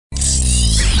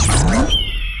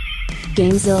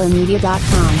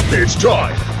GameZillaMedia.com. It's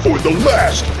time for the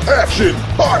Last Action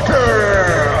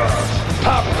Podcast!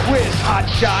 Pop quiz,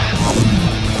 hotshot.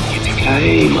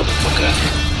 Yippee-ki-yay, motherfucker.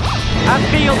 I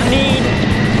feel the need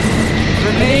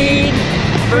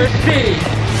for speed.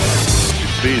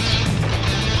 Speeds,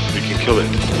 we can kill it.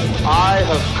 I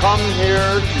have come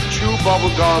here to chew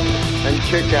bubblegum and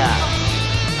kick ass.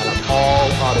 And I'm all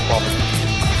out of bubblegum.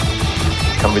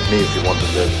 Come with me if you want to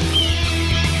live.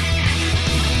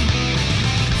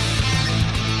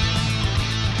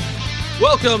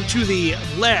 Welcome to the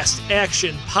Last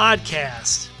Action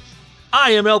Podcast.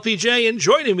 I am LPJ, and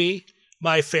joining me,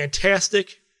 my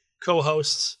fantastic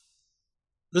co-hosts,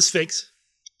 the Sphinx.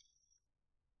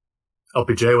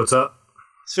 LPJ, what's up?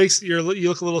 Sphinx, you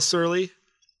look a little surly.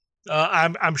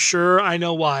 I'm sure I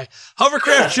know why.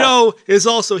 Hovercraft Joe is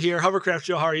also here. Hovercraft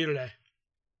Joe, how are you today?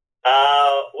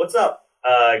 What's up,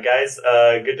 guys?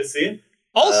 Good to see you.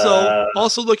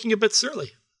 Also looking a bit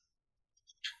surly.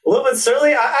 A little bit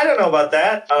surly? I don't know about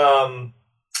that.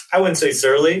 I wouldn't say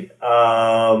surly.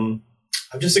 I'm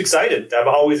just excited. I'm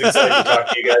always excited to talk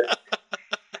to you guys.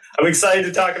 I'm excited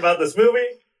to talk about this movie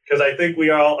because I think we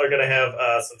all are going to have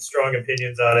some strong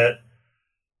opinions on it.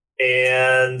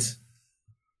 And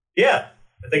yeah,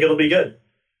 I think it'll be good.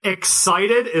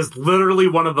 Excited is literally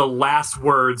one of the last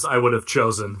words I would have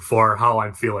chosen for how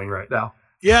I'm feeling right now.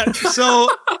 Yeah, so...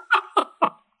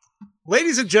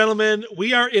 Ladies and gentlemen,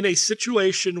 we are in a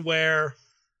situation where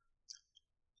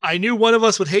I knew one of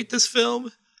us would hate this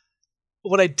film.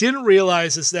 What I didn't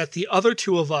realize is that the other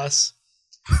two of us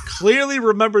clearly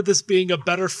remembered this being a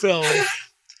better film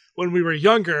when we were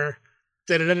younger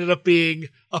than it ended up being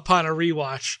upon a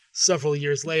rewatch several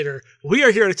years later. We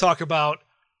are here to talk about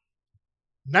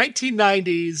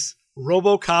 1990's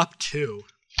RoboCop 2.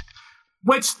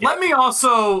 Which, let me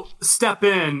also step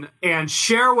in and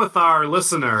share with our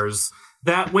listeners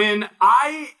that when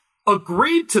I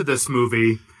agreed to this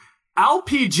movie,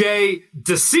 LPJ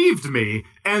deceived me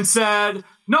and said,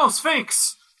 no,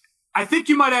 Sphinx, I think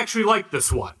you might actually like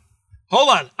this one. Hold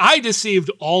on. I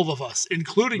deceived all of us,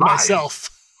 including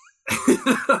myself.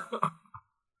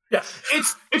 Yeah,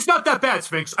 it's not that bad,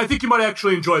 Sphinx. I think you might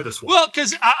actually enjoy this one. Well,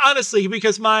 honestly,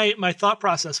 because my thought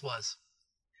process was,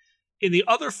 in the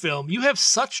other film, you have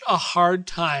such a hard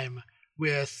time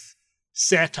with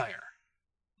satire.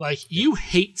 Like, you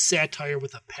hate satire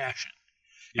with a passion.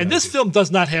 Yeah, and this film does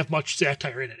not have much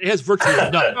satire in it. It has virtually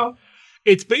none.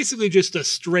 It's basically just a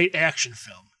straight action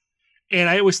film. And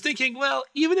I was thinking, well,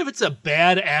 even if it's a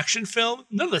bad action film,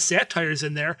 none of the satire's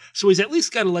in there, so he's at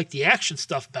least got to like the action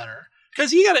stuff better.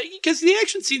 Because the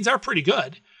action scenes are pretty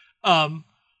good. The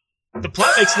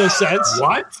plot makes no sense.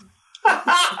 What?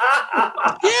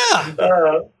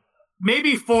 Yeah.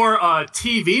 Maybe for a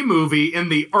TV movie in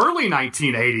the early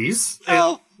 1980s,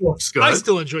 it looks good. I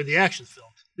still enjoyed the action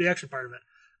part of it.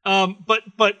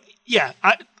 But yeah,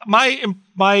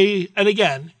 and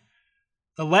again,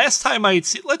 the last time I had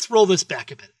seen, let's roll this back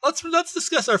a bit. Let's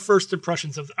discuss our first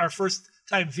impressions of our first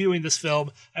time viewing this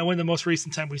film and when the most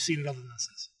recent time we've seen it other than this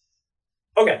is.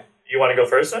 Okay. You want to go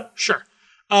first then? Sure.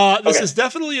 This is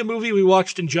definitely a movie we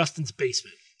watched in Justin's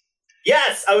basement.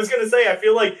 Yes, I was going to say, I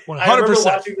feel like 100%. I remember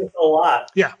watching this a lot.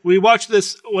 Yeah, we watched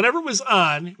this whenever it was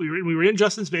on. We were in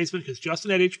Justin's basement because Justin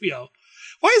had HBO.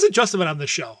 Why isn't Justin been on this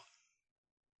show?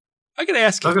 I got to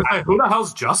ask him. Who the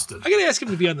hell's Justin? I got to ask him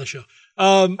to be on the show.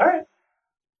 All right.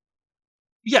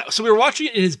 Yeah, so we were watching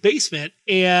it in his basement,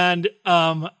 and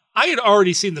I had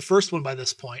already seen the first one by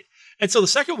this point. And so the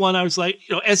second one, I was like,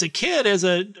 as a kid, as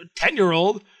a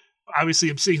 10-year-old,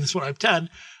 obviously I'm seeing this when I'm 10,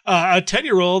 a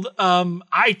 10-year-old,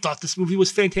 I thought this movie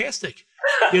was fantastic.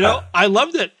 I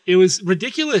loved it. It was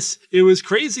ridiculous. It was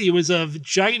crazy. It was a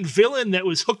giant villain that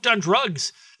was hooked on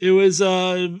drugs. It was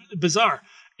bizarre.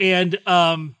 And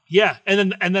and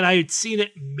then I had seen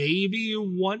it maybe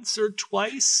once or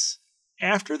twice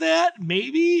after that,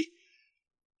 maybe,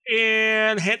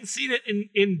 and hadn't seen it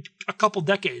in a couple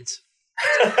decades.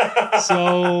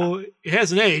 So it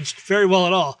hasn't aged very well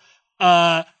at all.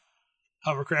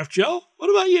 Hovercraft Joe, what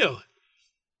about you?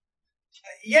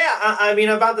 Yeah, I mean,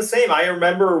 about the same. I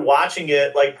remember watching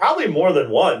it, like, probably more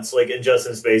than once, like, in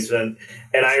Justin's basement.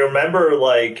 And I remember,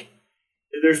 like,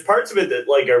 there's parts of it that,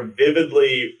 like, are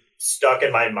vividly stuck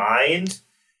in my mind.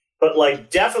 But, like,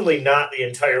 definitely not the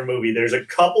entire movie. There's a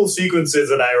couple sequences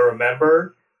that I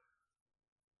remember.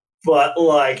 But,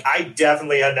 like, I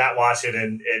definitely had not watched it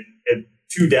in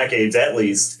 2 decades at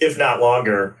least, if not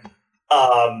longer.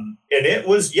 And it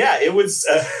was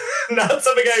not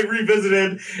something I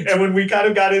revisited. And when we kind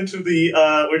of got into the,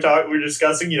 we're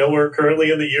discussing, we're currently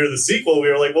in the year of the sequel. We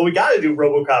were like, well, we got to do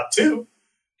RoboCop 2.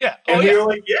 Yeah. And we were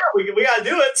like, yeah, we got to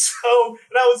do it. So,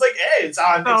 and I was like, hey, it's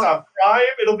on Prime.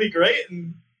 It'll be great.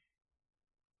 And,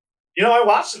 I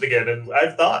watched it again and I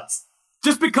have thoughts.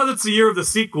 Just because it's the year of the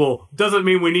sequel doesn't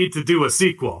mean we need to do a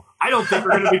sequel. I don't think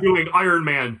we're going to be doing Iron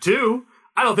Man 2.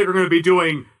 I don't think we're going to be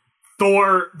doing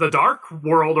Thor: The Dark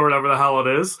World or whatever the hell it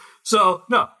is. So,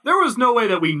 no, there was no way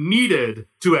that we needed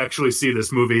to actually see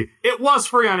this movie. It was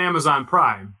free on Amazon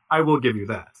Prime. I will give you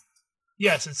that.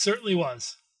 Yes, it certainly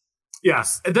was.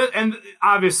 Yes. And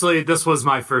obviously, this was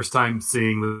my first time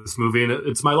seeing this movie, and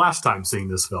it's my last time seeing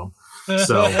this film.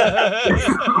 So...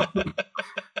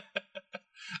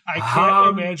 I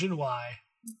can't imagine why.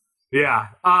 Yeah.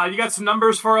 You got some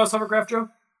numbers for us, Hovercraft Joe?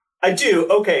 I do.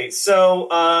 Okay, so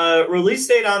release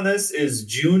date on this is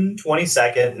June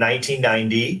 22nd,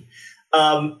 1990.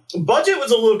 Budget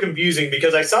was a little confusing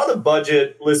because I saw the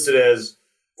budget listed as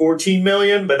 $14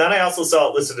 million, but then I also saw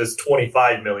it listed as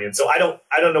 $25 million. So I don't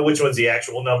know which one's the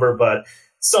actual number, but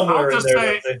somewhere in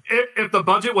there. If the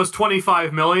budget was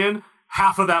 $25 million,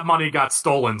 half of that money got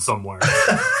stolen somewhere.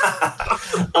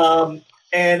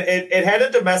 And it had a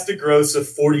domestic gross of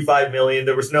 $45 million.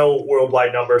 There was no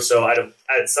worldwide number, so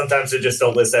sometimes they just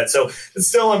don't list that. So it's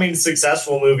still,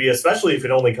 successful movie, especially if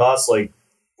it only costs like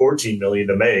 $14 million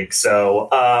to make. So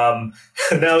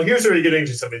now here's where we get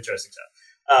into some interesting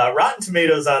stuff. Rotten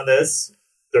Tomatoes on this,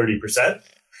 30%.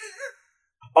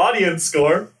 Audience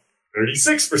score,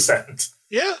 36%.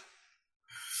 Yeah.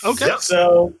 Okay. Yep.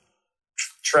 So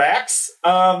tracks,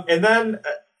 and then.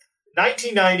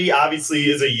 1990 obviously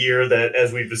is a year that,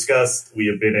 as we've discussed, we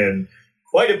have been in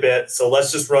quite a bit. So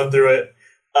let's just run through it.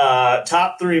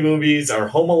 Top three movies are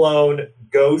Home Alone,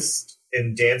 Ghost,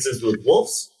 and Dances with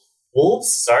Wolves.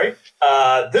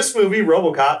 This movie,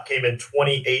 RoboCop, came in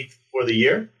 28th for the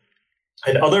year.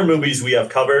 And other movies we have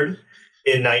covered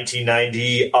in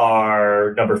 1990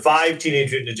 are number 5,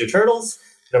 Teenage Mutant Ninja Turtles,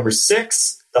 number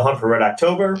 6, The Hunt for Red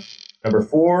October, number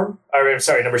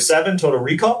 7, Total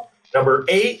Recall, number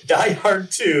 8, Die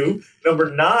Hard 2.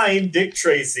 Number 9, Dick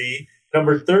Tracy.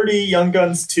 Number 30, Young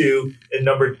Guns 2. And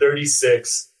number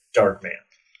 36, Darkman.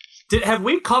 Have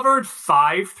we covered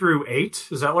 5 through 8?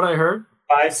 Is that what I heard?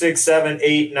 5, 6, 7,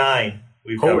 8, 9.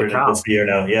 We've covered it this year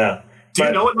now, yeah. Do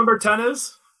you know what number 10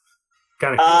 is?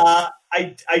 Kind of.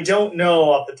 I don't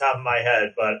know off the top of my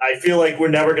head, but I feel like we're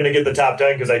never going to get the top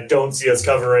 10 because I don't see us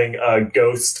covering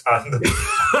Ghost on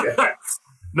the...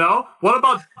 No? What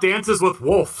about Dances with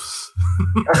Wolves?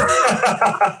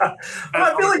 I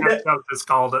feel like that just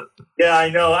called it. Yeah, I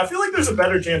know. I feel like there's a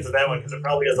better chance of that one because it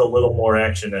probably has a little more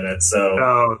action in it. So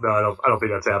no, I don't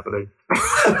think that's happening.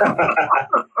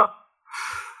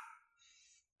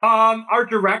 Our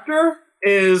director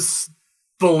is,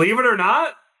 believe it or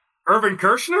not, Irvin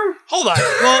Kershner. Hold on.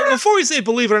 Well, before we say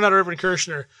believe it or not, Irvin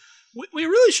Kershner, we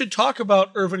really should talk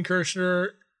about Irvin Kershner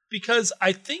because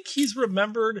I think he's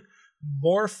remembered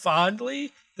more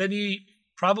fondly than he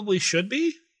probably should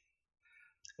be.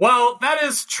 Well, that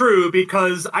is true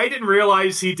because I didn't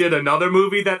realize he did another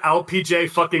movie that LPJ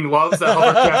fucking loves that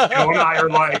Hovercraft Joe and I are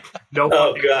like, no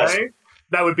fucking way.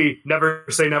 That would be Never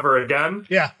Say Never Again.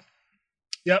 Yeah.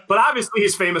 Yep. But obviously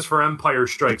he's famous for Empire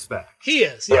Strikes Back. He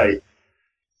is. Yeah. Right.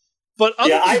 But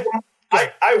I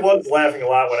was laughing a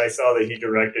lot when I saw that he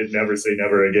directed Never Say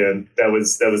Never Again. That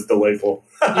was delightful.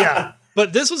 Yeah.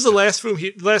 But this was the last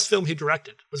film he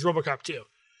directed, was RoboCop 2.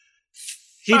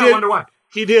 I wonder why.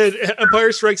 He did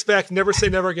Empire Strikes Back, Never Say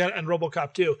Never Again, and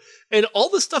RoboCop 2. And all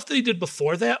the stuff that he did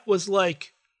before that was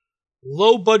like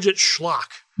low-budget schlock.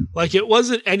 Like it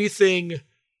wasn't anything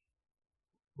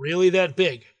really that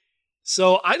big.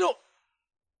 So I don't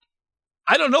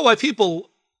know why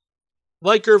people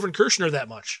like Irvin Kershner that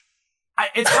much.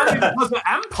 It's got to be because of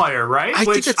Empire, right? I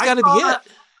think it's got to be it.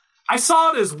 I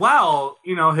saw it as well,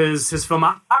 his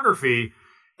filmography,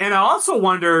 and I also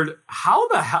wondered how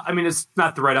the hell, it's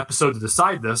not the right episode to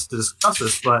discuss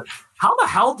this, but how the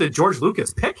hell did George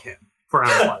Lucas pick him for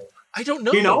Empire? I don't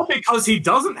know. Because he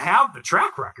doesn't have the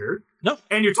track record. No.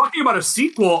 And you're talking about a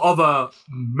sequel of a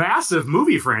massive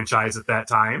movie franchise at that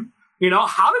time.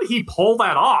 How did he pull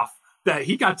that off that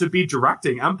he got to be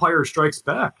directing Empire Strikes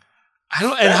Back?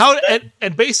 I don't,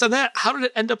 and based on that, how did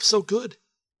it end up so good?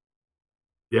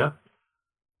 Yeah.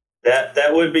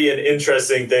 That would be an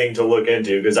interesting thing to look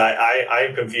into because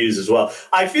I'm confused as well.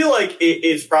 I feel like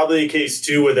it's probably a case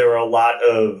too where there were a lot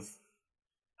of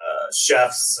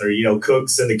chefs or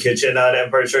cooks in the kitchen on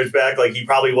Empire Strikes Back. Like he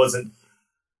probably wasn't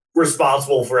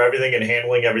responsible for everything and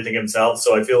handling everything himself.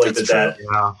 So I feel like that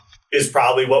is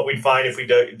probably what we'd find if we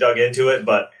dug into it.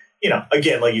 But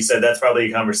again, like you said, that's probably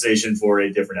a conversation for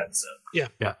a different episode. Yeah.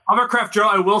 Hovercraft Joe,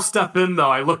 I will step in, though.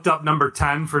 I looked up number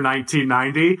 10 for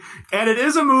 1990, and it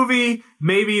is a movie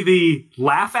maybe the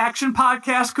Laugh Action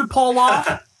podcast could pull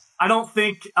off. I don't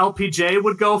think LPJ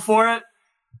would go for it.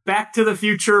 Back to the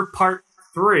Future Part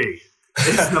 3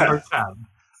 is number 10.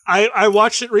 I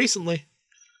watched it recently.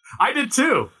 I did,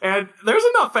 too, and there's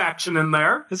enough action in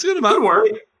there. It's a good amount. Good work.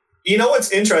 You know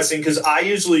what's interesting? Because I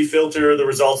usually filter the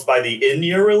results by the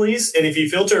in-year release. And if you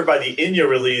filter by the in-year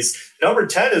release, number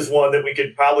 10 is one that we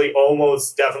could probably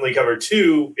almost definitely cover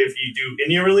too if you do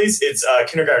in-year release. It's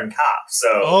Kindergarten Cop. So,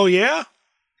 oh, yeah?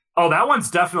 Oh, that one's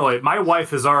definitely... My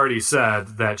wife has already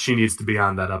said that she needs to be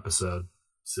on that episode.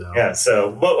 So yeah,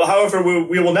 so... But, however,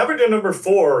 we will never do number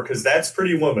 4 because that's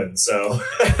Pretty Woman, so...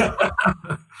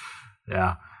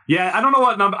 Yeah. Yeah, I don't know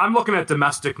what number. I'm looking at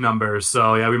domestic numbers,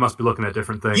 so yeah, we must be looking at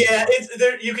different things. Yeah,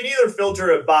 you can either filter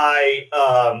it by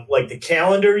like the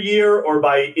calendar year or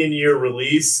by in-year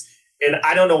release. And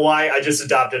I don't know why I just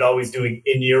adopted always doing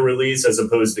in-year release as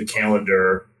opposed to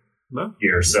calendar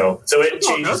year. So it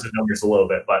changes the numbers a little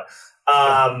bit. But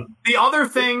the other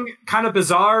thing, kind of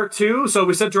bizarre too. So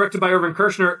we said directed by Irvin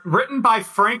Kershner, written by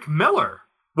Frank Miller,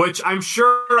 which I'm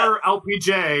sure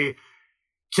LPJ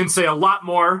can say a lot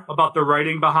more about the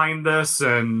writing behind this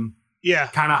and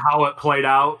kind of how it played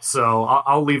out. So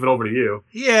I'll leave it over to you.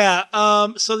 Yeah.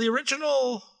 So the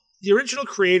original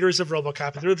creators of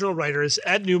RoboCop, the original writers,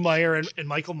 Ed Neumeyer and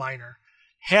Michael Miner,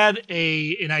 had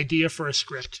an idea for a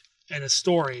script and a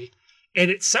story, and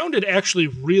it sounded actually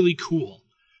really cool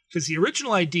because the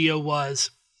original idea was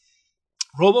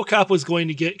RoboCop was going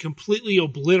to get completely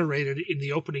obliterated in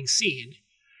the opening scene,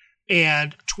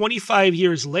 and 25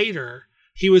 years later,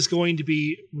 he was going to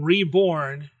be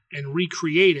reborn and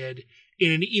recreated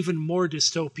in an even more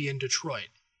dystopian Detroit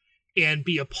and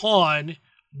be a pawn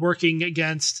working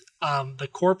against the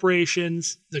corporation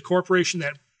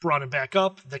that brought him back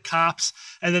up, the cops,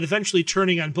 and then eventually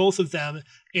turning on both of them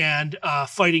and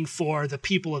fighting for the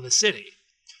people of the city.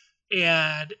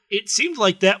 And it seemed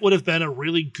like that would have been a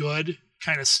really good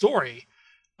kind of story.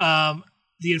 The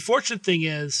unfortunate thing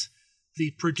is,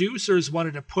 the producers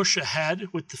wanted to push ahead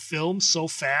with the film so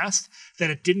fast that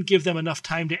it didn't give them enough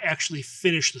time to actually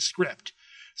finish the script.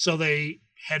 So they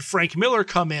had Frank Miller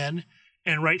come in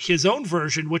and write his own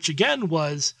version, which again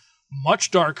was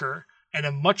much darker and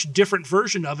a much different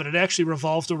version of it. It actually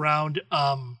revolved around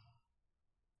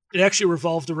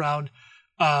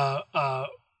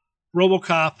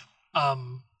RoboCop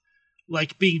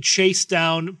like being chased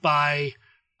down by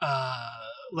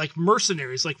like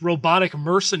mercenaries, like robotic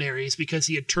mercenaries, because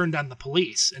he had turned on the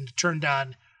police and turned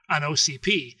on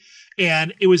OCP.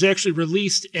 And it was actually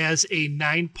released as a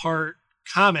 9-part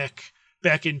comic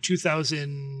back in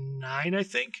 2009, I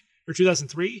think, or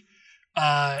 2003.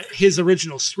 His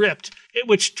original script,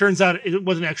 which turns out it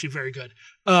wasn't actually very good.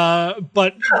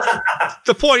 But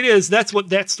the point is, that's what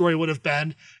that story would have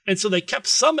been. And so they kept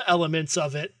some elements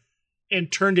of it and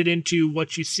turned it into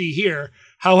what you see here.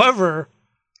 However,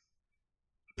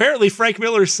 apparently, Frank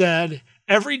Miller said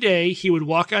every day he would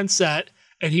walk on set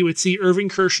and he would see Irving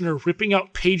Kershner ripping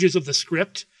out pages of the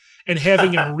script and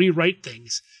having him rewrite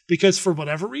things because for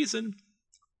whatever reason,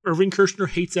 Irving Kershner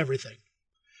hates everything.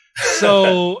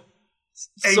 So,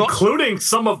 including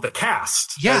some of the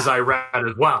cast, as I read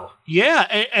as well. Yeah,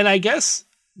 and I guess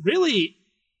really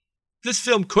this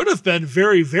film could have been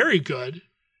very, very good,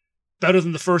 better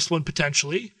than the first one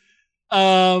potentially.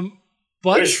 But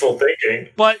wishful thinking.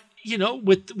 But you know,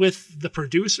 with the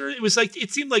producer, it was like, it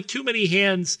seemed like too many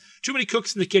hands, too many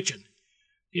cooks in the kitchen,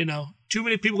 you know, too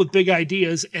many people with big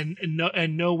ideas and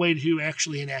no way to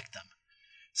actually enact them.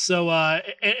 So,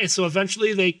 and so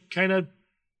eventually they kind of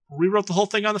rewrote the whole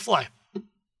thing on the fly.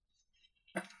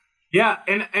 Yeah.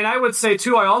 And I would say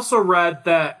too, I also read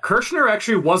that Kershner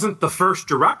actually wasn't the first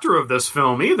director of this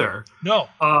film either. No.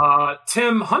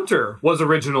 Tim Hunter was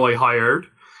originally hired.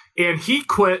 And he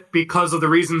quit because of the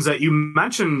reasons that you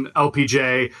mentioned,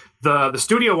 LPJ. The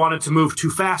studio wanted to move too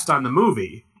fast on the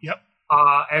movie. Yep.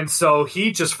 And so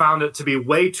he just found it to be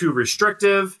way too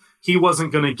restrictive. He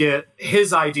wasn't going to get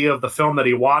his idea of the film that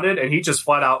he wanted, and he just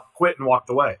flat out quit and walked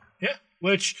away. Yeah,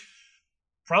 which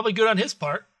probably good on his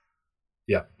part.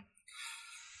 Yeah.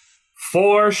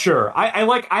 For sure.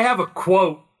 I have a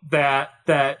quote that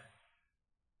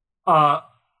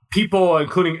people,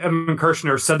 including Edmund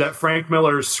Kershner, said that Frank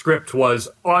Miller's script was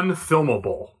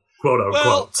unfilmable, quote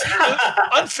unquote. Well,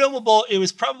 unfilmable. It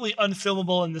was probably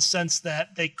unfilmable in the sense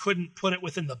that they couldn't put it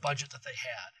within the budget that they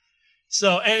had.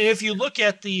 So, and if you look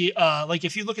at the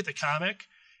if you look at the comic,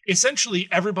 essentially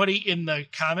everybody in the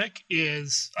comic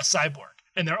is a cyborg.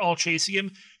 and they're all chasing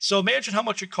him. So imagine how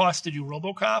much it costs to do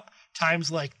RoboCop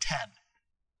times like 10.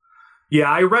 Yeah,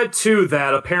 I read too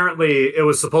that apparently it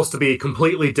was supposed to be a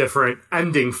completely different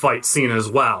ending fight scene as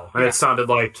well. And it sounded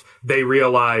like they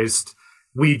realized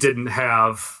we didn't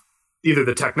have either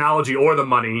the technology or the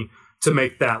money to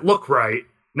make that look right.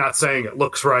 Not saying it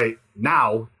looks right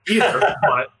now either,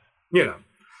 but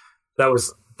that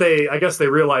was I guess they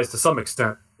realized to some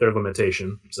extent their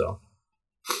limitation. So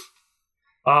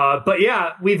but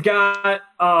yeah, we've got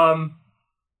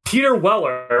Peter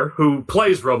Weller, who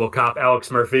plays RoboCop,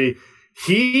 Alex Murphy.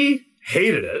 He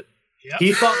hated it. Yep.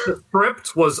 He thought the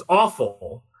script was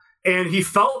awful, and he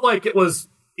felt like it was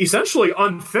essentially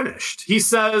unfinished. He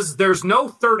says there's no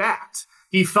third act.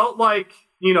 He felt like,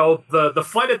 the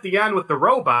fight at the end with the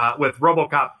robot, with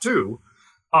RoboCop 2,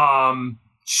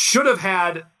 should have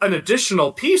had an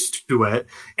additional piece to it.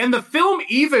 And the film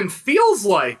even feels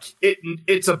like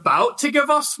it's about to give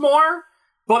us more,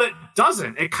 but it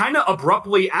doesn't. It kind of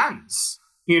abruptly ends.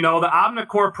 The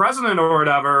Omnicorp president or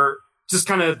whatever just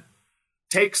kind of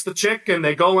takes the chick and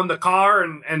they go in the car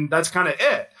and that's kind of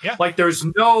it. Yeah. Like there's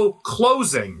no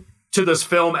closing to this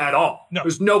film at all. No.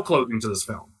 There's no closing to this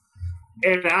film.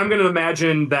 And I'm going to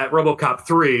imagine that RoboCop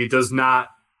 3 does not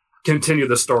continue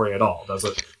the story at all, does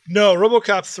it? No,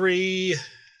 RoboCop 3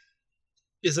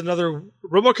 is another...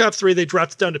 RoboCop 3, they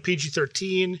dropped it down to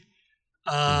PG-13.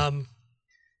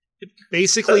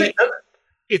 Basically...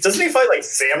 Doesn't he fight like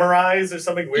samurais or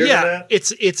something weird? Yeah,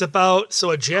 it's about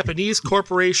a Japanese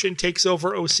corporation takes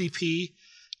over OCP,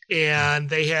 and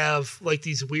they have like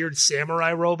these weird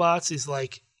samurai robots. He's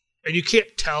like, and you can't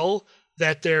tell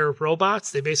that they're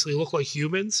robots. They basically look like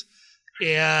humans,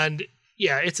 and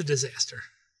yeah, it's a disaster.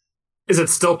 Is it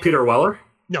still Peter Weller?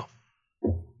 No.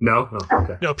 No? Oh,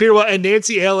 okay. No, Peter Weller and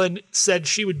Nancy Allen said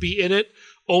she would be in it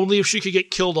only if she could get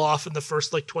killed off in the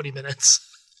first 20 minutes.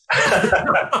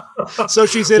 So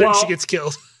she's in it and she gets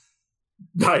killed.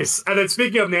 Nice. And then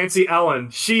speaking of Nancy Allen,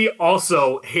 she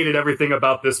also hated everything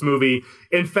about this movie.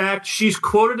 In fact, she's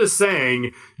quoted as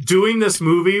saying doing this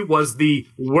movie was the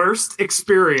worst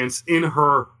experience in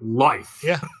her life.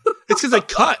 Yeah. It's because they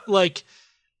cut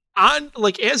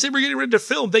as they were getting ready to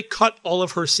film, they cut all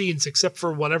of her scenes except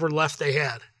for whatever left they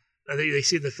had. I think they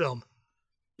see the film.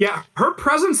 Yeah, her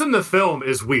presence in the film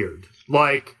is weird.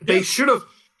 They should have,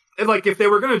 if they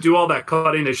were going to do all that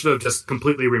cutting, they should have just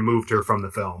completely removed her from the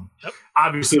film. Yep.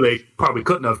 Obviously, they probably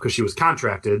couldn't have because she was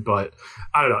contracted, but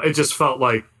I don't know. It just felt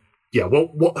like,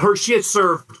 she had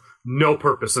served no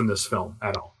purpose in this film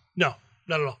at all. No,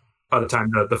 not at all. By the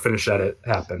time the finish edit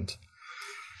happened.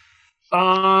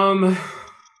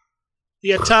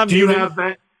 Yeah, Tom do Noonan. You have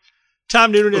that?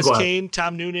 Tom Noonan as Kane.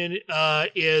 Tom Noonan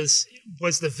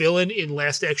was the villain in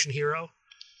Last Action Hero.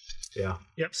 Yeah.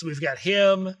 Yep. So we've got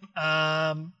him.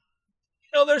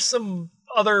 There's some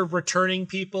other returning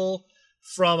people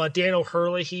from Dan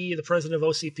O'Herlihy, the president of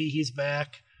OCP. He's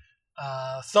back.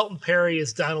 Felton Perry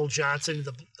is Donald Johnson,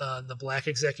 the black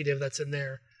executive that's in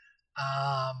there.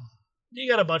 You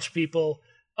got a bunch of people.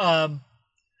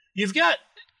 You've got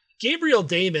Gabriel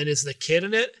Damon is the kid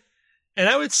in it, and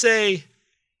I would say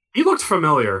he looked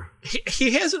familiar.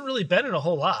 He hasn't really been in a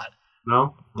whole lot.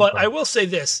 No, but I will say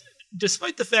this: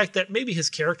 despite the fact that maybe his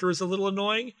character is a little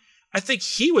annoying, I think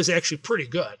he was actually pretty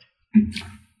good.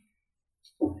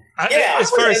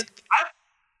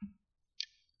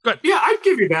 Good. Yeah, I'd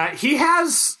give you that. He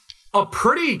has a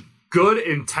pretty good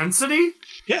intensity.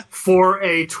 Yeah. For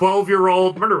a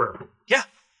 12-year-old murderer. Yeah.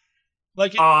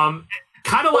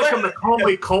 Kind of like a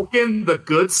Macaulay Culkin, the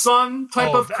good son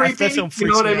type of creepy. That film you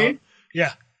know what I mean?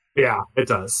 Yeah. Yeah, it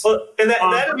does. Well, and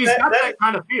he's got that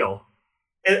kind of feel.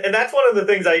 And that's one of the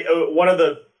things one of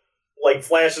the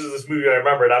flashes of this movie I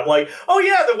remembered. I'm like, oh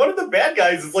yeah, one of the bad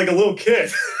guys is like a little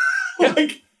kid.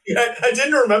 I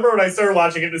didn't remember when I started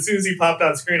watching it. And as soon as he popped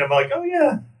on screen, I'm like, oh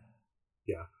yeah.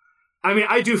 Yeah. I mean,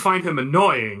 I do find him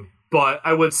annoying, but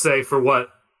I would say for what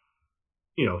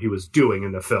he was doing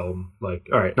in the film, all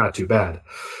right, not too bad.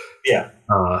 Yeah.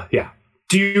 Yeah.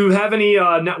 Do you have any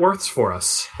net worths for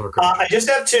us? I just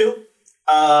have two.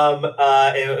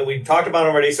 And we've talked about it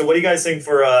already. So what do you guys think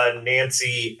for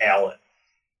Nancy Allen?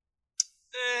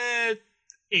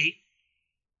 8.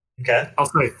 Okay. I'll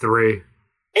say 3.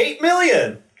 8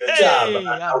 million. Good job.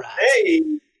 All right. Hey.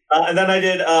 And then I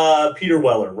did Peter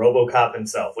Weller, RoboCop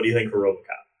himself. What do you think for RoboCop?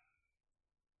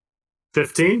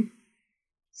 15?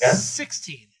 Yeah.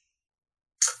 16.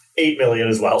 8 million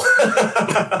as well.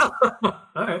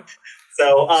 All right.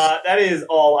 So that is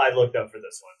all I looked up for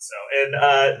this one. So,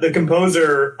 and the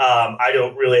composer, I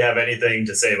don't really have anything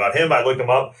to say about him. I looked him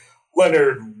up.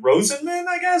 Leonard Rosenman,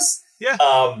 I guess.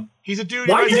 Yeah. He's a dude.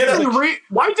 Why didn't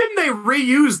they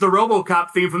reuse the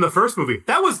RoboCop theme from the first movie?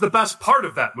 That was the best part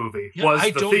of that movie. Yeah, was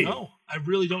I the don't theme. know. I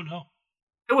really don't know.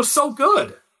 It was so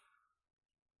good.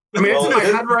 I mean, it's in my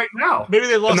head right now. Maybe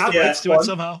they lost the rights to it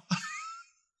somehow.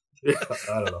 Yeah,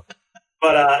 I don't know.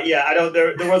 But I don't.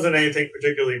 There wasn't anything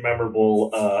particularly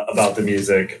memorable about the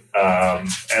music,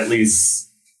 at least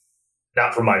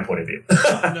not from my point of view.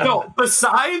 No,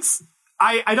 besides,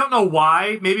 I don't know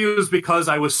why. Maybe it was because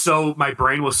my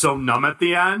brain was so numb at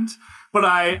the end. But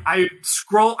I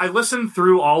listened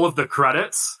through all of the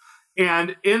credits,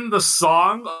 and in the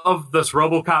song of this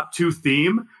RoboCop 2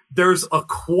 theme, there's a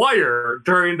choir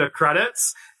during the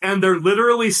credits, and they're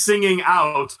literally singing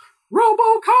out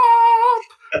RoboCop!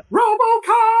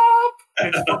 RoboCop!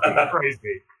 It's fucking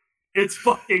crazy. It's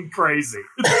fucking crazy.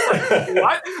 It's like,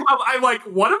 what? I'm like,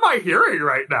 what am I hearing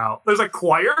right now? There's a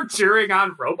choir cheering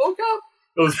on RoboCop?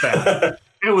 It was bad.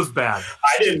 It was bad.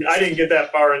 I didn't get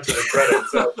that far into the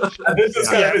credits. So this is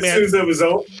kind of as soon as it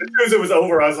was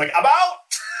over, I was like, I'm out.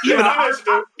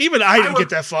 Even I didn't get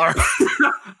that far.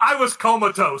 I was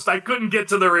comatose. I couldn't get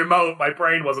to the remote. My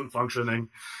brain wasn't functioning.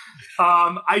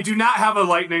 I do not have a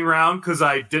lightning round because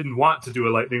I didn't want to do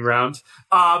a lightning round.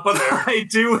 But I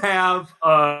do have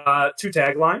 2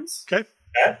 taglines. Okay.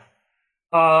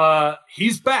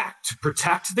 He's back to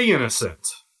protect the innocent.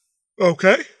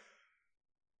 Okay.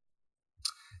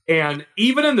 And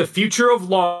even in the future of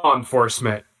law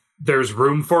enforcement, there's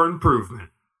room for improvement.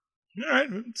 All right,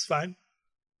 it's fine.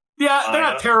 Yeah, they're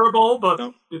not terrible,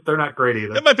 but they're not great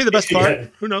either. That might be the best part. Yeah.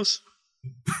 Who knows?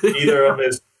 Neither of them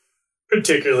is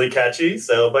particularly catchy.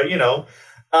 So, but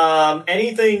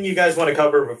anything you guys want to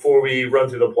cover before we run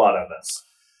through the plot on this?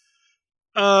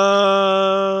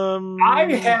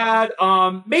 I had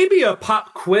maybe a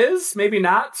pop quiz, maybe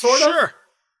not, sort of. Sure.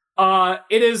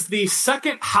 It is the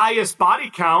second highest body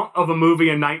count of a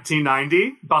movie in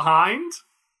 1990, behind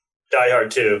Die Hard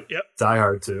 2. Yep. Die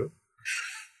Hard 2.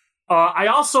 I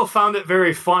also found it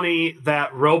very funny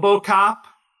that RoboCop,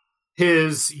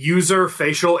 his user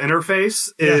facial interface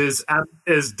is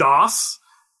DOS,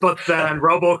 but then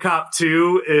RoboCop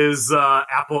 2 is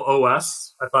Apple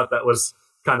OS. I thought that was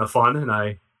kind of fun, and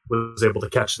I was able to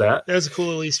catch that. That was a cool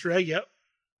little Easter egg, yep.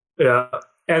 Yeah.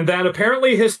 And then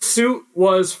apparently his suit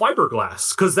was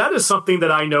fiberglass, because that is something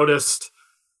that I noticed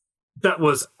that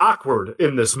was awkward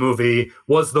in this movie,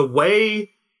 was the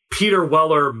way Peter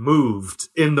Weller moved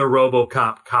in the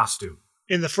RoboCop costume.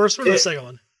 In the first one or the second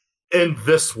one? In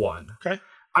this one. Okay.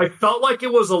 I felt like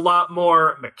it was a lot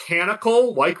more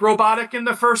mechanical, like robotic in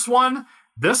the first one.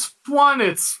 This one,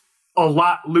 it's a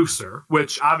lot looser,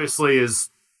 which obviously is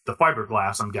the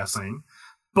fiberglass, I'm guessing.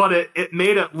 But it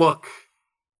made it look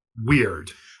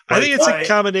weird. I think it's a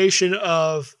combination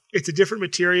of it's a different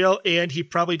material and he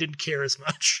probably didn't care as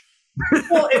much.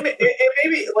 Well,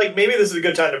 maybe this is a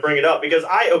good time to bring it up because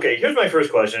here's my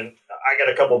first question. I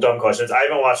got a couple dumb questions. I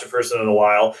haven't watched the first one in a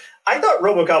while. I thought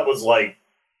RoboCop was like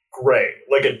gray,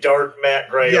 like a dark matte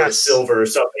gray or silver or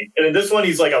something. And in this one,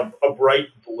 he's like a bright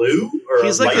blue or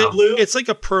he's a like light blue. It's like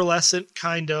a pearlescent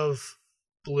kind of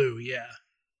blue, yeah.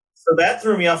 So that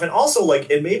threw me off, and also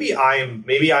maybe I'm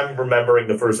remembering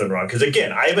the first one wrong because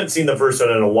again, I haven't seen the first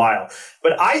one in a while.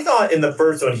 But I thought in the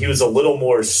first one he was a little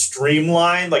more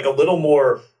streamlined, like a little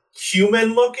more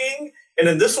human looking, and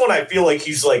in this one I feel like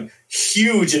he's like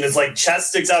huge and his like chest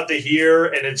sticks out to here,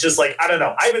 and it's just like I don't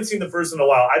know. I haven't seen the first one in a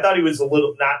while. I thought he was a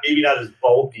little not as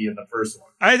bulky in the first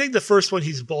one. I think the first one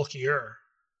he's bulkier.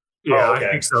 Yeah, I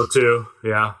think so too.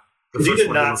 Yeah, he did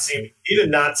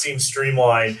not seem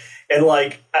streamlined. And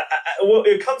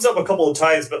it comes up a couple of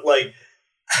times, but like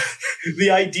the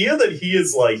idea that he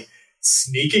is like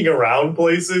sneaking around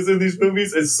places in these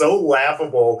movies is so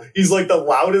laughable. He's like the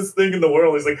loudest thing in the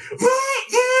world. He's like,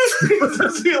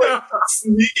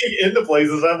 sneaking into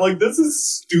places. I'm like, this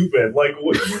is stupid. Like,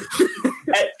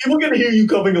 people can hear you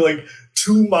coming like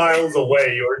 2 miles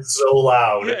away. You're so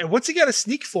loud. Yeah, what's he got to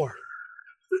sneak for?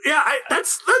 Yeah,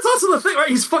 that's also the thing, right?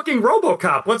 He's fucking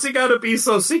RoboCop. What's he got to be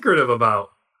so secretive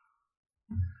about?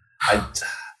 I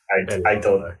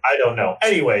don't know.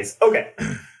 Anyways, okay.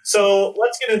 So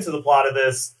let's get into the plot of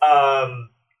this. I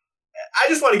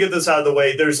just want to get this out of the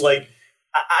way. There's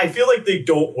I feel like they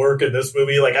don't work in this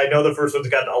movie. Like I know the first one's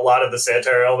got a lot of the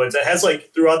satire elements. It has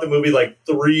throughout the movie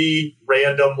 3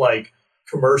 random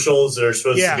commercials that are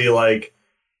supposed to be like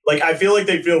I feel like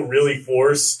they feel really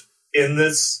forced in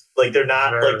this. Like they're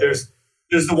not there's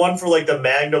the one for the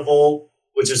Magnavolt,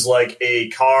 which is like a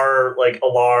car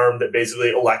alarm that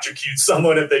basically electrocutes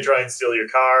someone if they try and steal your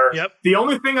car. Yep. The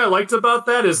only thing I liked about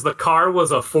that is the car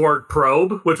was a Ford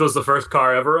Probe, which was the first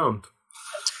car I ever owned.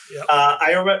 Yep.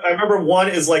 I remember one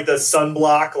is like the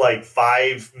sunblock, like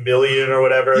 5 million or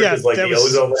whatever. Yeah, like that the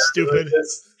was ozone stupid.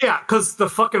 Yeah, because the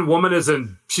fucking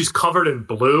woman she's covered in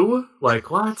blue. Like,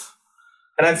 what?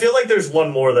 And I feel like there's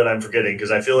one more that I'm forgetting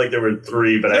because I feel like there were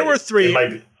 3, but there were 3. It might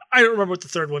be, I don't remember what the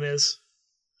third one is.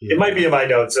 It might be in my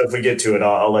notes, so if we get to it,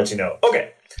 I'll let you know.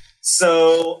 Okay,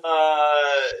 so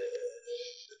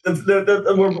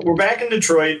we're back in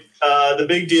Detroit. The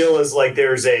big deal is like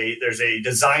there's a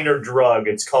designer drug.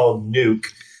 It's called Nuke.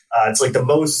 It's like the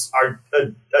most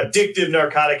addictive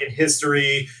narcotic in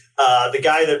history. The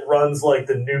guy that runs like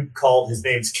the Nuke cult, his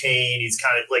name's Kane. He's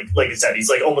kind of like I said, he's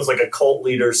like almost like a cult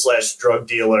leader / drug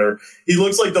dealer. He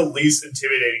looks like the least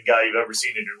intimidating guy you've ever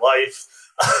seen in your life.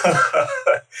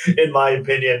 In my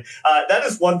opinion, that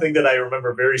is one thing that I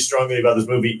remember very strongly about this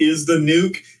movie is the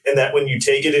nuke, and that when you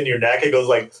take it in your neck, it goes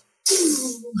like,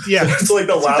 yeah, it's like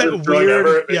the loudest drug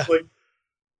ever. Yeah.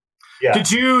 Yeah.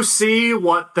 Did you see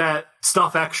what that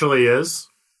stuff actually is?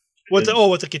 What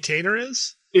the container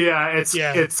is? Yeah,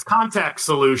 it's contact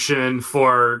solution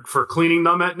for cleaning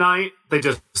them at night. They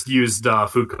just used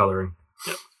food coloring.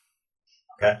 Yep.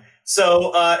 Okay.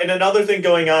 So, and another thing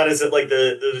going on is that like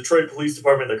the Detroit Police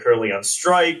Department, they're currently on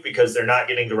strike because they're not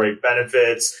getting the right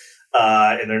benefits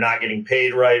and they're not getting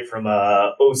paid right from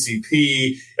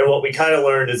OCP. And what we kind of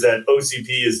learned is that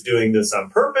OCP is doing this on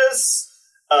purpose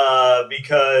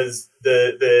because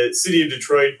the city of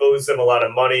Detroit owes them a lot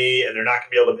of money and they're not going to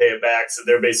be able to pay it back. So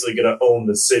they're basically going to own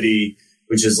the city,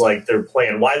 which is like their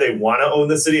plan. Why they want to own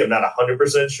the city, I'm not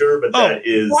 100% sure, but that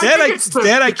is... Well,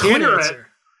 I can't answer.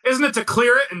 Isn't it to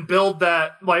clear it and build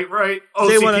that, like, right?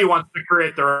 OCP wants to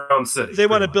create their own city. They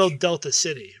want to build Delta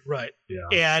City, right. Yeah.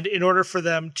 And in order for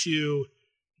them to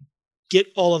get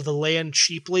all of the land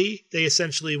cheaply, they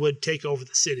essentially would take over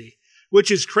the city, which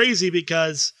is crazy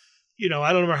because, I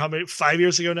don't remember how many, 5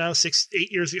 years ago now, 6,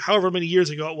 8 years ago, however many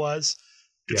years ago it was.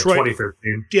 Detroit,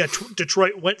 2013. Yeah,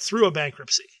 Detroit went through a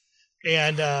bankruptcy.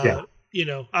 And,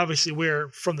 obviously we're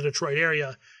from the Detroit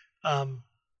area.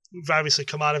 We've obviously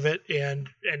come out of it and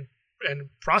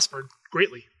prospered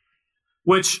greatly.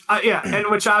 Which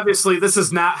obviously this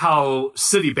is not how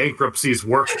city bankruptcies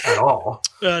work at all.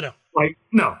 No. Like,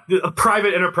 no, a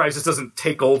private enterprise just doesn't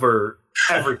take over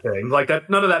everything. Like that,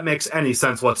 none of that makes any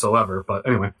sense whatsoever. But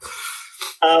anyway.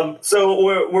 So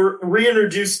we're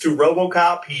reintroduced to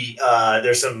RoboCop.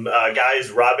 There's some guys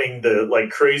robbing the like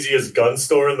craziest gun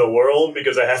store in the world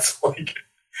because it has like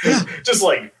just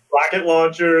like rocket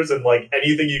launchers and like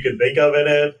anything you can think of in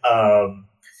it.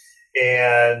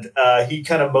 And he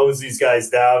kind of mows these guys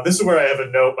down. This is where I have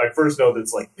a note, my first note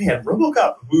that's like, man,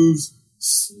 RoboCop moves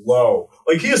slow.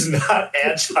 Like he is not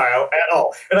agile at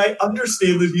all. And I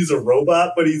understand that he's a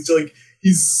robot, but he's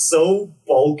so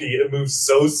bulky and moves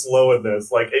so slow in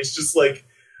this. Like it's just like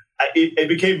it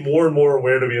became more and more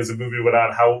aware to me as the movie went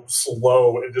on how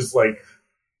slow and just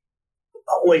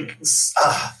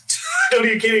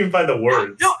you can't even find the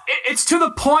words. No, it's to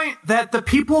the point that the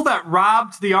people that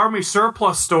robbed the Army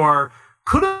surplus store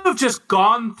could have just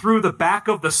gone through the back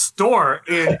of the store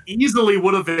and easily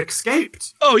would have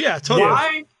escaped. Oh yeah,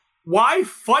 totally. Why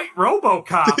fight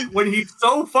RoboCop when he's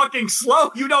so fucking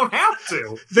slow? You don't have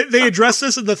to. They address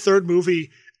this in the third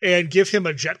movie and give him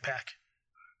a jetpack.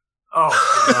 Oh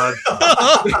God!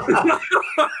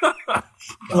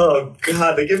 Oh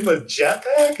God! They give him a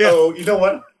jetpack. Yeah. Oh, you know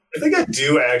what? I think I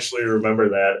do actually remember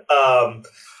that.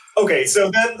 Okay, so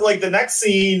then, like, the next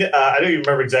scene, I don't even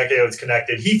remember exactly how it's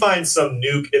connected. He finds some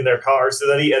nuke in their car, so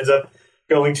then he ends up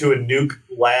going to a nuke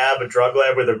lab, a drug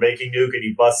lab, where they're making nuke, and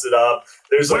he busts it up.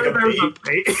 There's like a baby.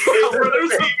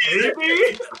 There's a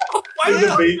baby? Why is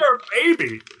there a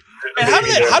baby? And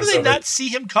how do they not see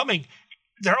him coming?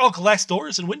 They're all glass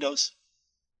doors and windows.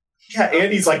 Yeah,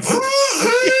 and he's like... He's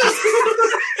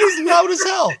loud as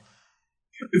hell.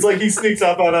 It's like he sneaks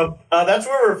up on him. That's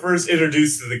where we're first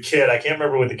introduced to the kid. I can't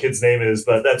remember what the kid's name is,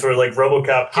 but that's where like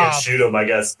RoboCop can't shoot him, I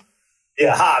guess.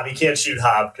 Yeah, Hob. He can't shoot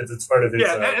Hob because it's part of his...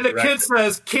 Yeah, and the kid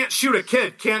says, "Can't shoot a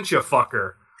kid, can't you,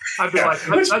 fucker?" I'd be like,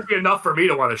 that'd be enough for me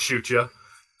to want to shoot you.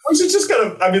 Which is just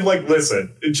kind of, I mean, like,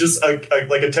 listen, it's just like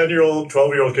a 10-year-old,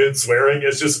 12-year-old kid swearing.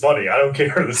 It's just funny. I don't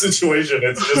care the situation.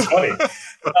 It's just funny.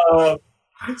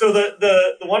 So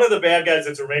the one of the bad guys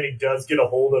that's remaining does get a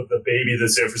hold of the baby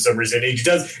that's there for some reason. He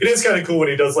does. It is kind of cool when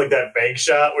he does like that bank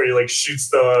shot where he like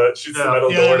shoots the metal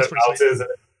door and it bounces and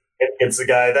it hits the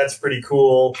guy. That's pretty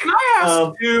cool. Can I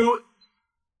ask you?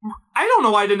 I don't know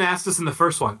why I didn't ask this in the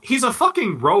first one. He's a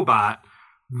fucking robot.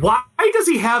 Why does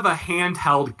he have a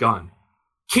handheld gun?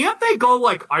 Can't they go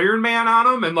like Iron Man on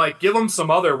him and like give him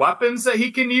some other weapons that he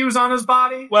can use on his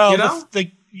body? Well, you know?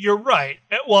 you're right.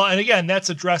 Well, and again, that's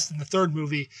addressed in the third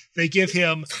movie. They give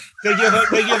him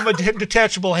a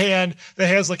detachable hand that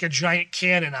has like a giant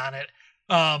cannon on it.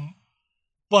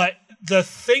 But the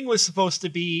thing was supposed to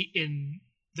be in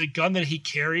the gun that he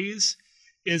carries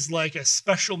is like a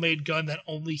special made gun that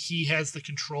only he has the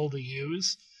control to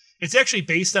use. It's actually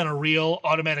based on a real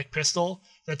automatic pistol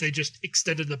that they just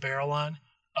extended the barrel on.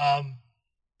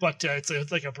 But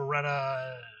it's like a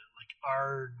Beretta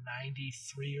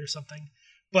R93 or something.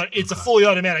 But it's a fully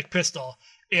automatic pistol,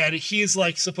 and he's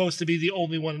like supposed to be the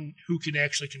only one who can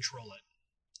actually control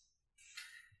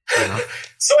it. Yeah.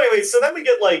 So anyway, so then we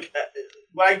get like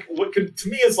what could, to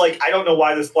me is like, I don't know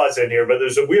why this plot's in here, but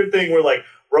there's a weird thing where like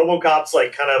RoboCop's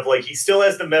like kind of like he still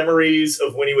has the memories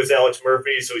of when he was Alex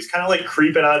Murphy, so he's kind of like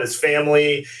creeping on his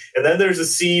family. And then there's a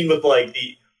scene with like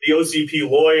the OCP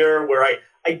lawyer where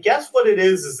I guess what it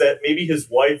is that maybe his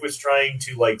wife was trying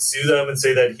to like sue them and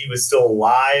say that he was still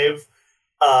alive.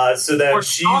 So that or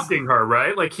she's stalking her,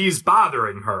 right? Like he's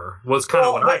bothering her was kind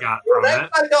of what I got from it.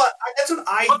 That's what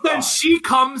I But thought. then she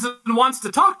comes and wants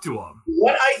to talk to him.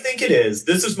 What I think it is,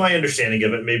 this is my understanding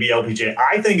of it, maybe LPJ,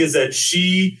 I think is that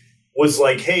she was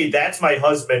like, hey, that's my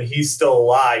husband. He's still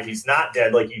alive. He's not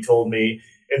dead like you told me.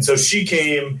 And so she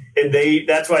came, and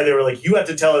that's why they were like, you have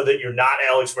to tell her that you're not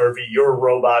Alex Murphy. You're a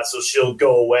robot, so she'll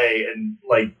go away and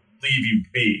like leave you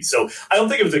be. So I don't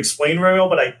think it was explained very well,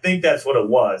 but I think that's what it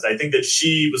was. I think that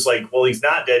she was like, well, he's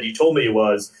not dead. You told me he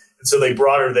was. And so they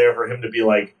brought her there for him to be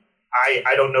like,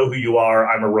 I don't know who you are.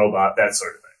 I'm a robot, that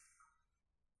sort of thing.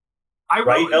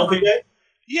 Right, LPJ?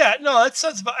 Yeah, no, that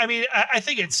sounds. I mean, I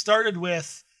think it started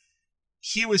with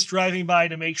he was driving by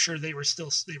to make sure they were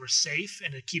safe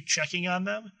and to keep checking on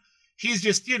them. He's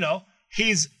just,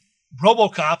 he's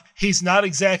RoboCop. He's not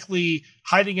exactly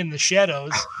hiding in the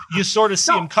shadows. You sort of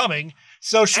see him coming.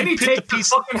 So she picked the piece.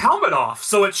 Fucking helmet off,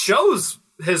 so it shows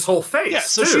his whole face. Yeah,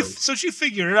 so she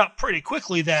figured it out pretty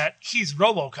quickly that he's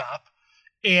RoboCop,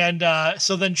 and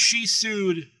so then she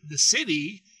sued the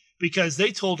city because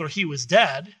they told her he was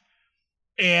dead,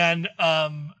 and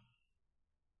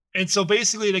so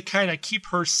basically to kind of keep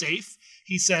her safe,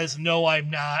 he says, "No, I'm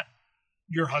not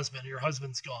your husband. Your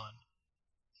husband's gone."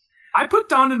 I put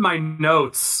down in my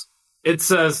notes, it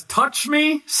says, touch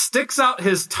me, sticks out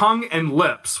his tongue and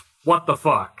lips. What the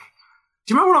fuck?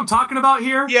 Do you remember what I'm talking about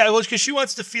here? Yeah, well, because she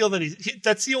wants to feel that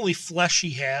that's the only flesh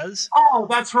he has. Oh,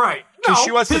 that's right. No,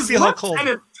 she wants to feel how cold. And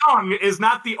his tongue is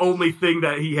not the only thing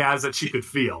that he has that she could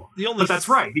feel. But that's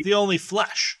right. The only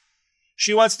flesh.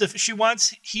 He wants her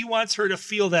to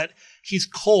feel that he's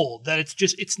cold, that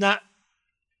it's not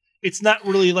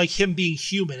really like him being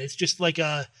human. It's just like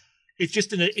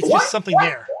just something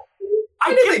there.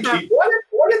 Why